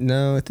you?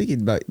 No, I think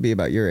he'd be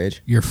about your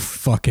age. You're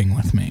fucking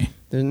with me.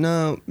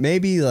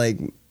 Maybe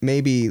like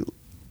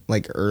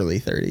early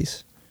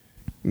 30s.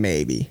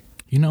 Maybe.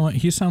 You know what?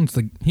 He sounds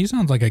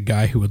like a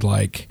guy who would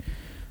like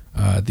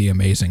the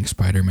Amazing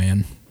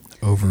Spider-Man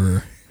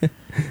over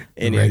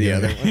any of the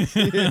other ones.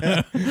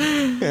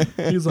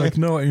 He's like,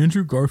 no,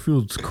 Andrew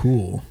Garfield's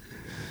cool.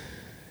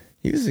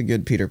 He was a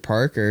good Peter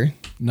Parker.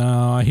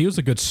 No, he was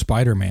a good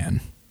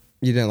Spider-Man.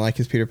 You didn't like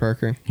his Peter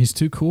Parker? He's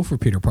too cool for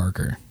Peter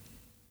Parker.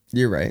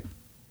 You're right.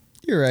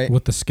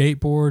 With the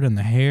skateboard and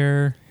the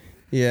hair.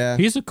 Yeah.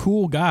 He's a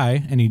cool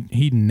guy, and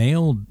he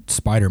nailed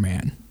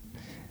Spider-Man.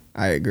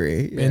 I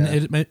agree. Yeah.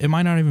 And it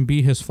might not even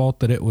be his fault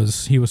that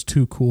he was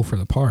too cool for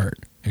the part.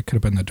 It could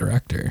have been the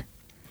director.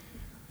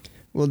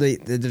 Well, the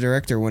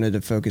director wanted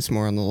to focus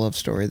more on the love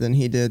story than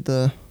he did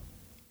the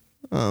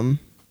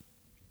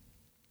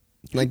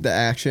like the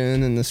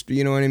action and the,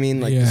 you know what I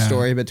mean? Like the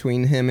story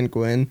between him and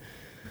Gwen.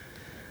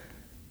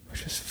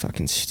 Which is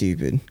fucking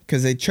stupid.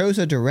 Because they chose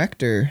a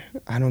director.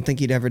 I don't think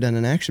he'd ever done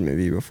an action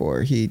movie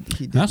before. He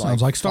did that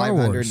sounds like Star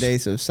 500 Wars.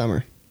 Days of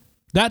Summer.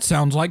 That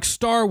sounds like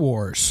Star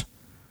Wars.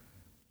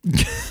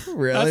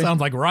 Really? That sounds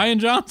like Rian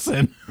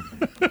Johnson.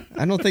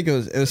 I don't think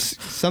it was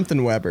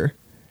something Weber.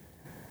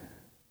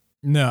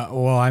 No,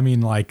 well, I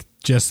mean, like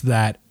just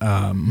that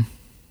that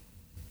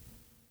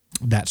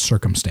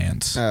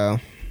circumstance. Oh,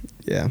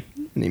 yeah.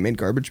 And he made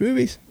garbage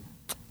movies.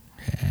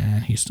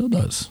 And he still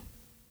does.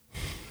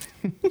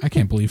 I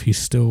can't believe he's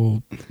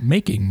still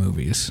making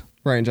movies.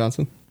 Rian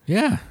Johnson.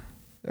 Yeah.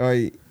 Oh,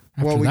 we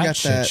that got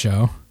shit that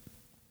show.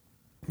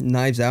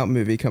 Knives Out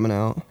movie coming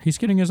out. He's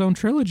getting his own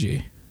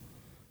trilogy.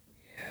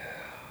 Yeah.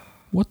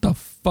 What the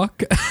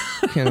fuck?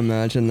 Can't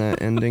imagine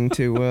that ending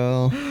too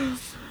well.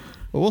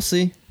 But we'll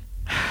see.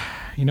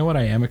 You know what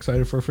I am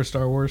excited for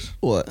Star Wars?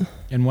 What?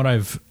 And what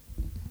I've,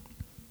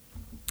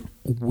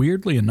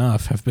 weirdly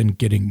enough, have been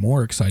getting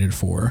more excited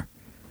for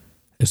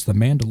is The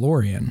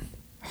Mandalorian.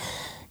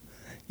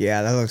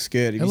 Yeah, that looks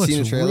good. Have It you looks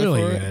seen the trailer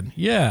really for it? good.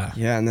 Yeah.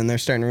 Yeah, and then they're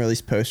starting to release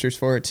posters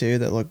for it too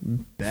that look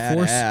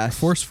badass.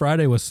 Force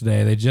Friday was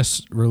today. They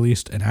just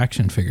released an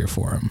action figure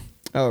for him.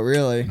 Oh,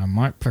 really? And I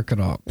might pick it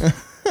up. Is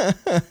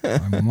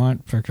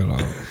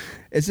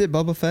it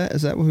Boba Fett?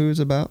 Is that who it's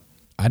about?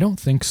 I don't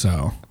think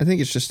so. I think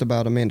it's just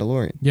about a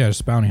Mandalorian. Yeah, it's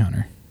a bounty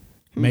hunter.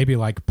 Maybe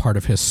like part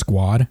of his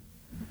squad.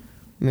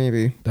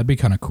 Maybe. That'd be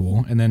kind of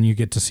cool. And then you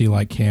get to see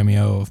like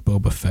cameo of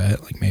Boba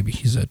Fett. Like maybe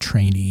he's a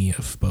trainee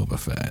of Boba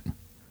Fett.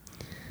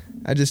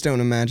 I just don't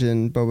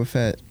imagine Boba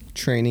Fett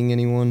training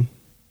anyone.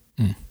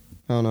 I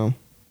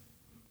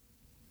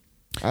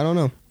don't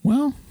know.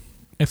 Well,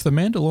 if the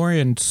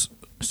Mandalorians,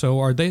 so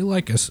are they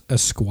like a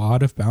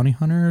squad of bounty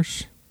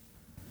hunters?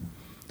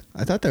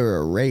 I thought they were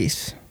a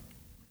race.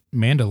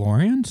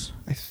 Mandalorians?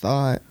 I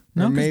thought.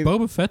 No, Or because maybe-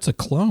 Boba Fett's a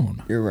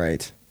clone. You're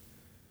right.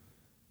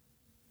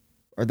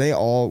 Were they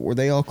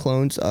all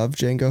clones of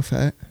Jango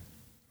Fett?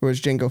 Or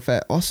was Jango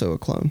Fett also a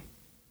clone?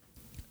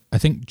 I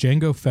think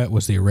Jango Fett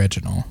was the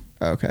original,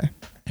 Okay.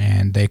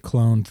 and they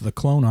cloned the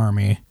clone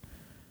army,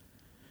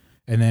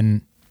 and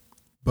then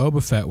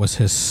Boba Fett was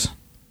his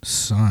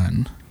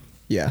son.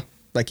 Yeah.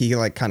 Like he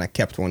kind of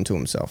kept one to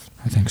himself,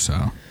 I think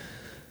so.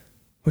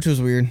 which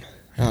was weird.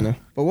 I don't know.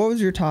 But what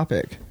was your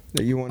topic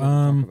that you wanted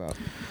to talk about?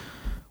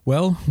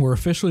 Well, we're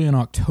officially in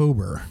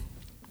October.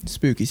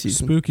 Spooky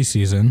season. Spooky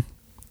season.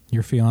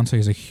 Your fiance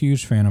is a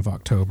huge fan of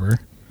October.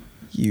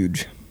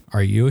 Huge.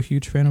 Are you a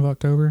huge fan of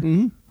October?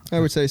 Mm-hmm. I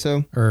would say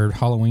so. Or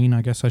Halloween,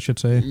 I guess I should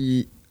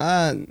say.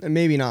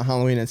 Maybe not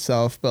Halloween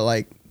itself, but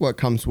like what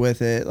comes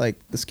with it, like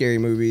the scary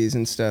movies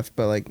and stuff.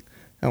 But like,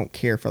 I don't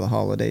care for the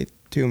holiday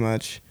too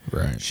much.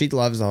 Right. She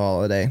loves the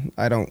holiday.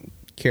 I don't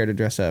care to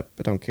dress up.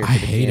 I don't care for I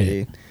the hate candy.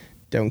 it.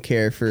 Don't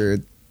care for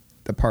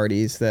the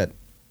parties that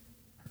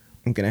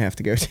I'm gonna have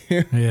to go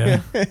to.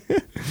 Yeah.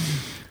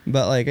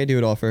 But like, I do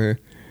it all for her.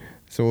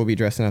 So we'll be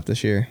dressing up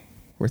this year.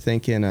 We're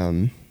thinking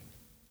we're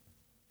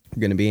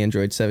gonna be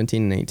Android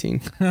 17 and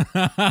 18.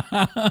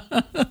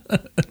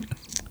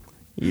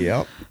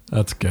 Yep.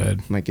 That's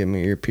good. Might get my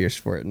ear pierced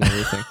for it and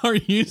everything. Are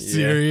you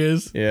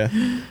serious? Yeah.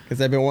 Because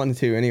I've been wanting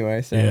to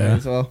anyway, so Yeah. might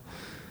as well.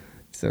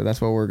 So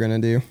that's what we're gonna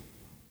do.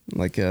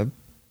 Like a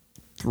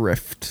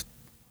thrift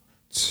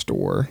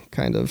store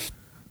kind of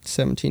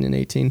 17 and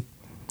 18.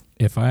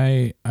 If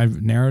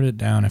I've narrowed it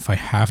down, if I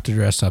have to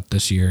dress up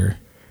this year,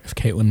 if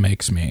Caitlin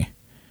makes me,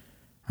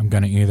 I'm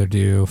going to either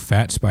do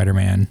Fat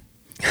Spider-Man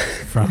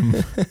from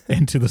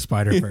Into the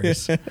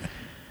Spider-Verse,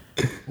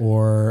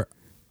 or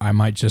I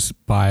might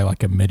just buy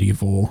like a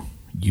medieval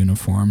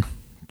uniform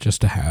just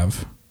to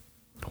have.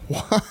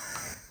 What?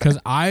 Because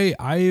I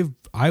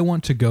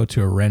want to go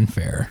to a Ren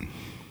fair,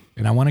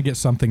 and I want to get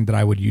something that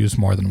I would use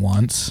more than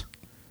once.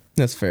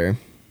 That's fair.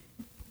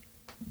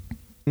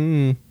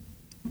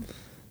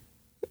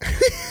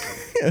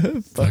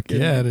 Fuck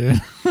yeah,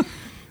 dude.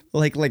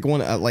 Like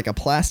one like a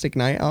plastic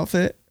night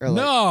outfit or like,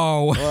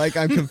 No. like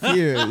I'm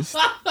confused.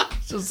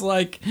 Just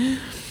like a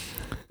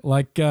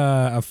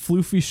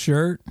floofy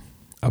shirt,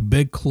 a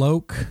big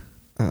cloak,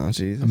 Oh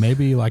Jesus.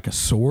 maybe like a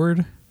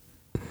sword,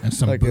 and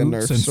some Like a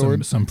boots Nerf and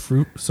sword?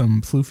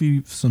 some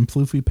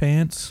floofy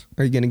pants.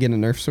 Are you gonna get a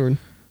Nerf sword?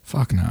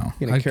 Fuck no.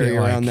 You gonna I'd carry get,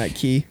 around like, that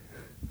key?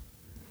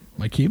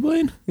 my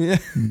Keyblade? Yeah.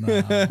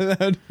 No.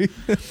 That'd be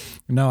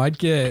No,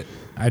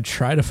 I'd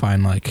try to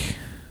find like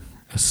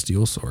a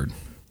steel sword.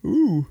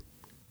 Ooh.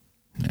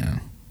 Yeah.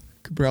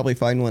 Could probably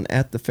find one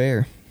at the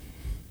fair.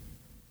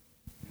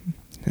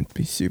 It'd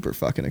be super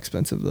fucking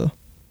expensive though.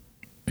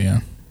 Yeah.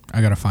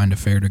 I gotta find a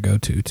fair to go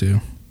to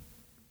too.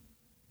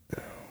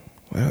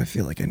 Why do I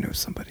feel like I know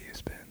somebody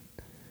who's been?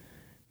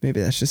 Maybe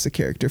that's just a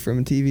character from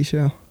a TV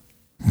show.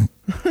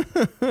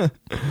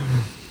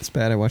 It's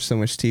bad. I watch so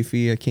much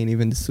TV, I can't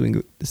even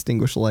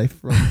distinguish life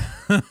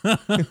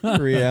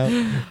from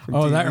reality.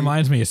 Oh, that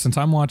reminds me. Since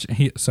I'm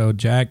watching,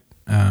 Jack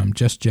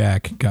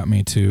got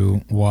me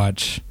to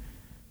watch.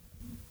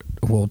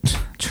 We'll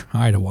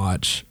try to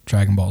watch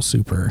Dragon Ball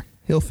Super.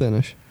 He'll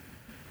finish.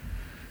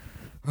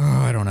 Oh,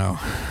 I don't know.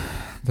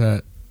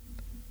 That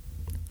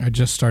I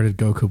just started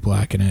Goku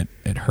Black, and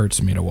it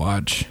hurts me to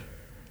watch.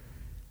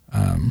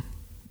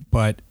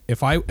 But if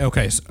so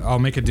I'll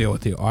make a deal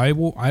with you. I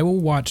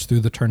will watch through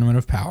the Tournament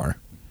of Power.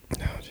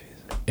 Oh,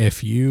 jeez.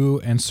 If you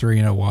and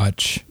Serena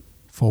watch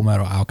Full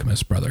Metal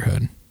Alchemist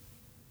Brotherhood.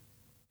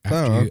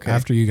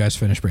 After you guys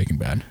finish Breaking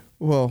Bad.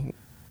 Well,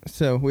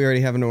 so we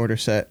already have an order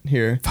set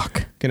here.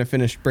 Fuck. Gonna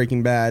finish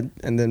Breaking Bad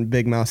and then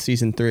Big Mouth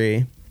season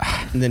 3,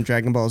 and then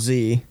Dragon Ball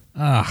Z.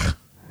 Ugh.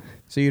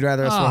 So you'd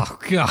rather us watch? Oh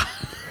god.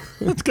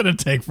 It's gonna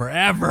take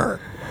forever.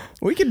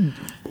 We could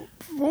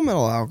Full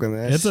Metal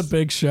Alchemist. It's a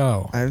big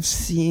show. I've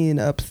seen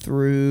up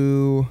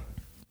through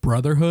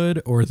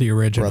Brotherhood or the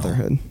original?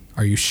 Brotherhood.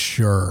 Are you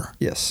sure?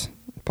 Yes,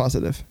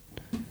 positive.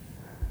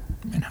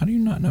 Man, how do you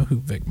not know who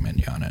Vic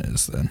Mignogna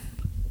is then?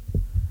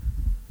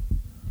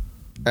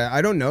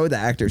 I don't know the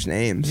actors'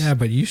 names. Yeah,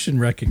 but you should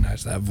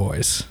recognize that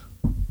voice.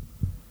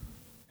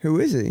 Who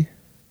is he?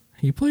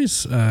 He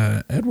plays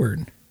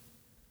Edward.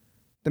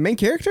 The main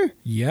character?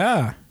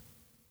 Yeah.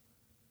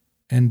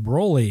 And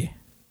Broly.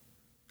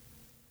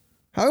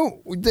 How?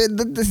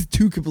 This is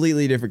two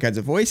completely different kinds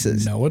of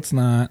voices. No, it's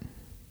not.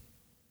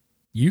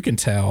 You can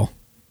tell.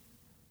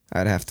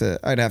 I'd have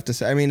to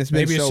say. I mean, it's been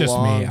Maybe so it's just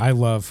long. me. I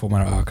love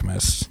Fullmetal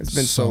Alchemist. It's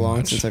been so long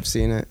much. since I've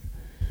seen it.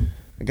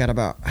 I got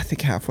about, I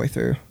think, halfway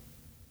through.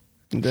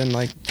 And then,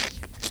 like,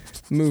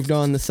 moved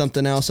on to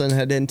something else and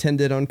had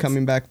intended on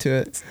coming back to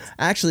it.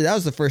 Actually, that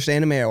was the first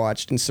anime I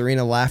watched, and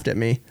Serena laughed at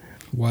me.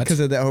 What? Because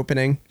of the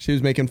opening. She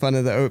was making fun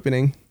of the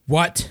opening.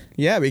 What?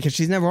 Yeah, because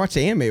she's never watched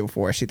anime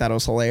before. She thought it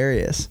was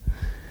hilarious.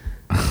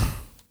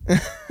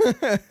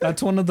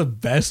 That's one of the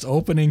best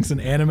openings in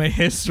anime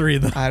history.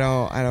 I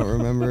don't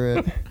remember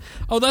it.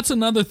 Oh, that's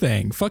another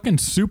thing. Fucking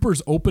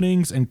Super's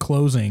openings and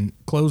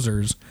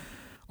closers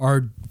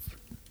are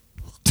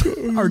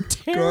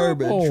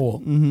terrible.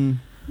 Mm-hmm.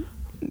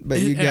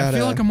 But you gotta. I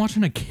feel like I'm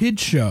watching a kid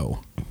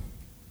show.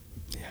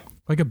 Yeah.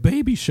 Like a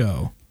baby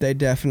show. They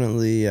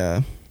definitely.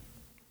 I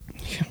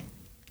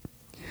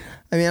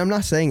mean, I'm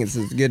not saying it's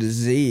as good as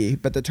Z,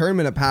 but the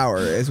Tournament of Power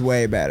is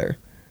way better.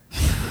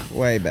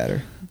 Way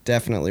better.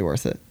 Definitely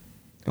worth it.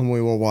 And we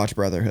will watch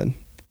Brotherhood.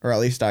 Or at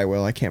least I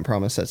will. I can't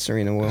promise that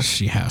Serena will.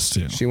 She has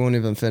to. She won't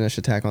even finish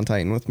Attack on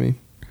Titan with me.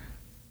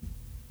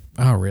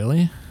 Oh,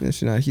 really? Yeah,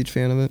 she's not a huge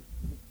fan of it.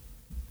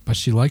 But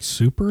she likes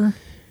Super?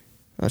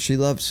 She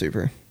loves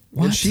Super.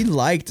 What? And she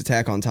liked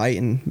Attack on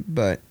Titan,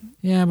 but...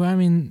 Yeah, but I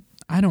mean,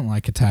 I don't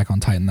like Attack on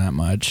Titan that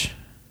much.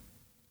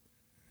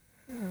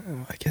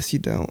 I guess you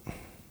don't.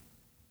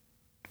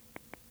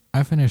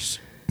 I finished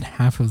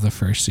half of the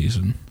first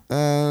season.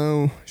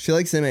 Oh, she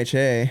likes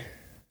MHA.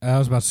 I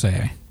was about to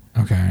say,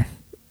 okay.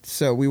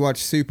 So we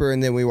watched Super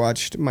and then we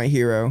watched My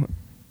Hero.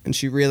 And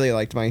she really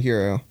liked My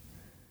Hero.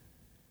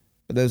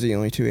 But those are the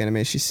only two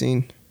animes she's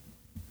seen.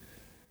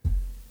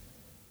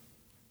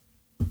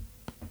 I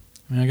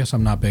mean, I guess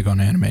I'm not big on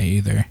anime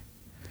either.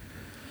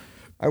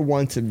 I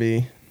want to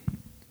be.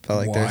 But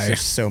like, Why? there's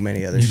just so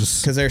many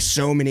others. Because there's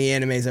so many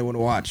animes I would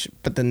watch.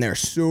 But then there's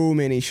so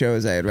many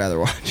shows I'd rather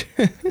watch.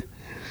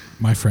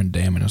 My friend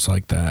Damon is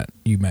like that.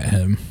 You met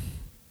him.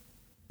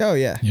 Oh,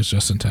 yeah. He's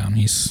just in town.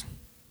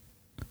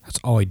 That's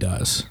all he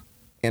does.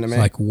 Anime. It's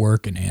like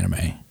work and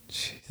anime.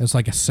 Jeez. It's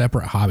like a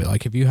separate hobby.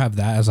 Like if you have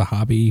that as a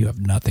hobby, you have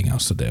nothing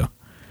else to do.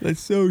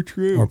 That's so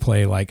true. Or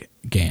play like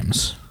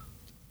games.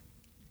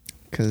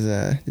 Because,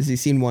 has he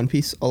seen One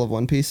Piece? All of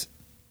One Piece?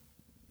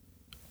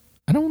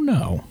 I don't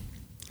know.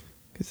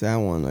 Because that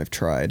one I've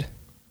tried.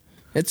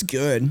 It's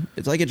good.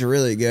 It's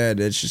really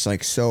good. It's just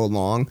like so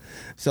long.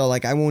 So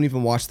like I won't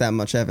even watch that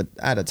much of it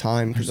at a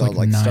time because I'll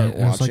like start watching.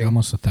 There's like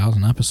almost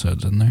 1,000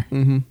 episodes in there.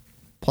 Mm-hmm.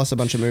 Plus a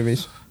bunch of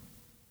movies.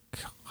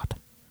 God.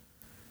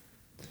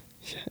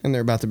 And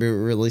they're about to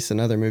release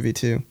another movie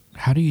too.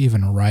 How do you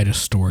even write a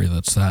story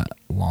that's that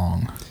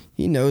long?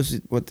 He knows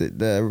what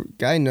the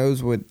guy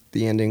knows what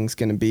the ending's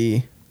gonna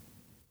be.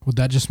 Would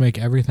that just make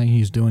everything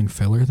he's doing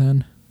filler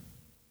then?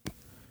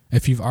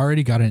 If you've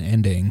already got an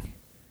ending,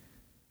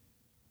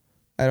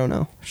 I don't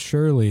know.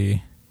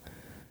 surely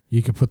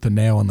you could put the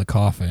nail in the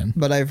coffin.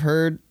 But I've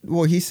heard.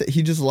 Well, he said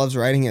he just loves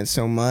writing it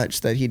so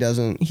much that he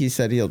doesn't. He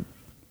said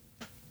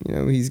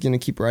he's gonna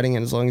keep writing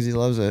it as long as he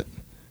loves it,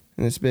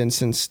 and it's been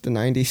since the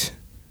 90s.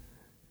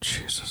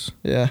 Jesus.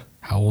 Yeah.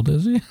 How old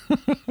is he?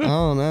 I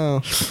don't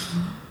know.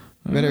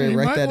 Better You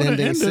write might that wanna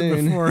ending end it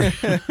soon. before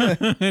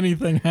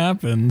anything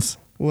happens.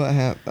 What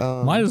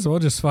happened? Might as well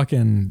just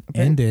fucking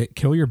end it,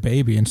 kill your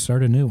baby, and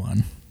start a new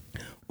one.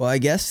 Well, I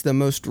guess the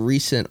most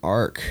recent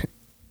arc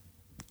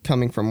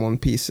coming from One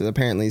Piece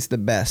apparently is the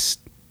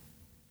best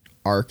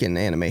arc in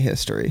anime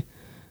history,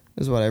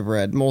 is what I've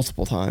read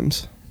multiple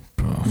times.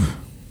 Oh.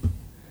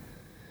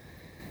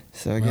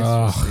 So I guess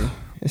we'll see.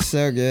 It's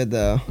so good,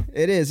 though.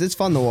 It is. It's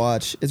fun to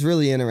watch. It's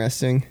really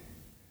interesting.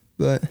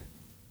 But,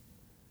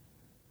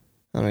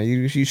 I don't know,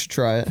 you should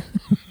try it.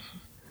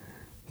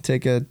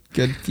 Take a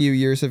good few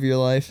years of your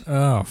life.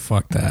 Oh,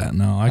 fuck that.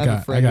 No, I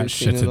got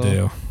shit to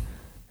do.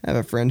 I have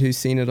a friend who's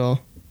seen it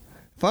all.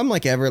 If I'm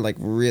like ever like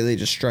really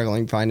just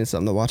struggling finding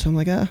something to watch, I'm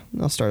like,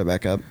 I'll start it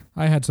back up.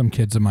 I had some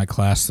kids in my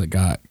class that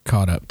got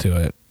caught up to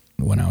it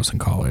when I was in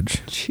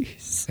college.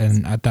 Jeez.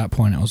 And at that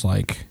point, it was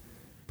like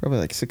Probably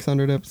like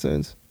 600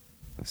 episodes.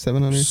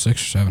 700? 600 or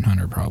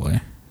 700 probably.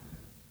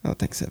 I would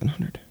think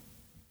 700.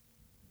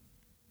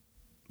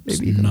 It's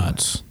Maybe even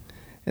nuts. less.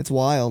 It's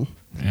wild.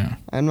 Yeah.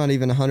 I'm not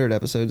even 100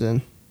 episodes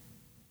in.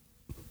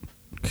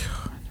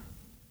 God.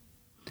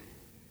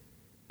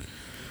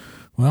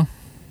 Well,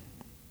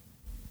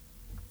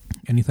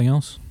 anything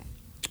else?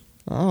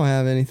 I don't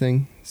have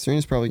anything.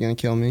 Serena's probably going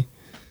to kill me.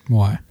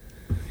 Why?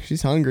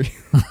 She's hungry.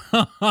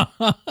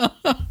 Well,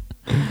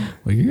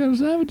 you guys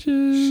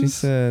savages. She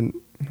said,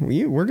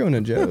 we're going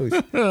to Joe's.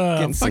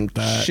 Getting some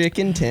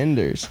chicken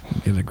tenders.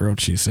 Get a grilled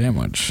cheese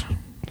sandwich.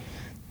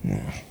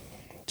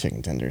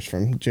 Chicken tenders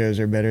from Joe's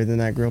are better than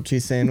that grilled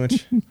cheese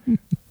sandwich.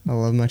 I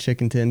love my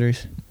chicken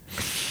tenders.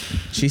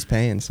 She's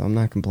paying, so I'm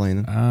not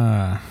complaining.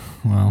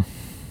 Well,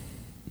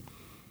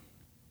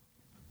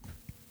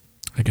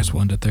 I guess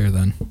we'll end it there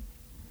then.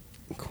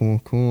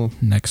 Cool.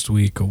 Next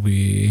week will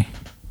be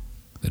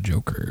the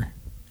Joker.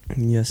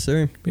 Yes,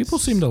 sir. People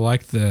seem to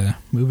like the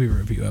movie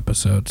review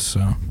episodes,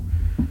 so.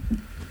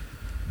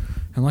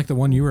 And like the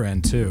one you were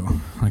in,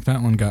 too. Like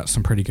that one got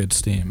some pretty good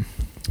steam.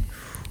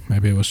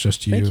 Maybe it was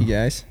just you. Thank you,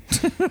 guys.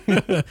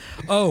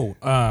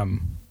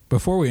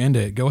 Before we end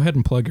it, go ahead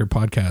and plug your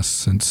podcast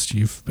since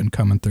you've been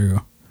coming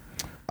through.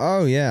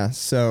 Oh, yeah.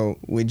 So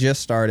we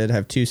just started,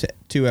 have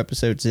two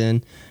episodes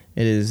in.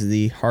 It is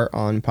the Heart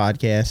On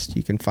podcast.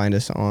 You can find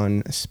us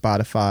on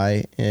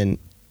Spotify and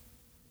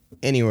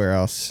anywhere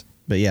else.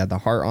 But yeah, the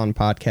Heart On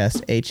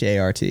podcast,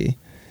 HART.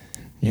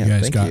 You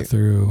guys got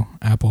through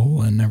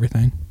Apple and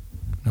everything?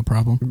 No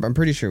problem. I'm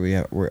pretty sure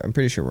I'm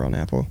pretty sure we're on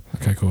Apple.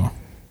 Okay, cool.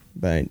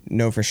 But I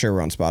know for sure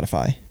we're on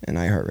Spotify and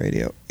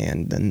iHeartRadio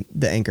and then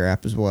the Anchor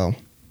app as well.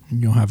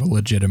 You'll have a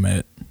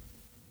legitimate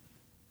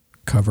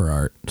cover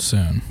art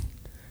soon.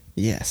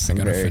 Yes, I'm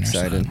very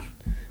excited.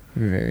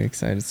 I'm very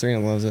excited.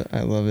 Serena loves it.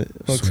 I love it.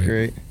 It looks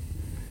great.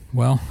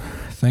 Well,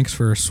 thanks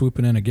for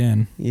swooping in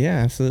again. Yeah,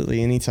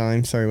 absolutely.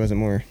 Anytime. Sorry I wasn't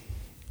more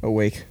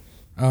awake.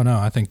 Oh, no,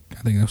 I think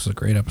this was a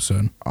great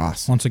episode.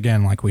 Awesome. Once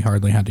again, like, we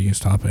hardly had to use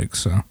topics,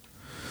 so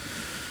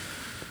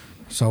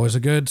it's always a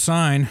good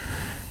sign.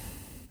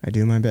 I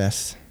do my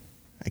best.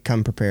 I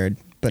come prepared,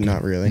 but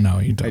not really. No,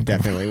 you don't. I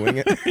definitely wing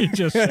it. You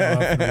just show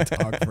up and we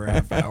talk for a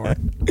half hour.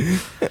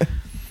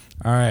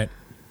 All right.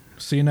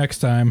 See you next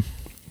time.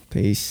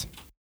 Peace.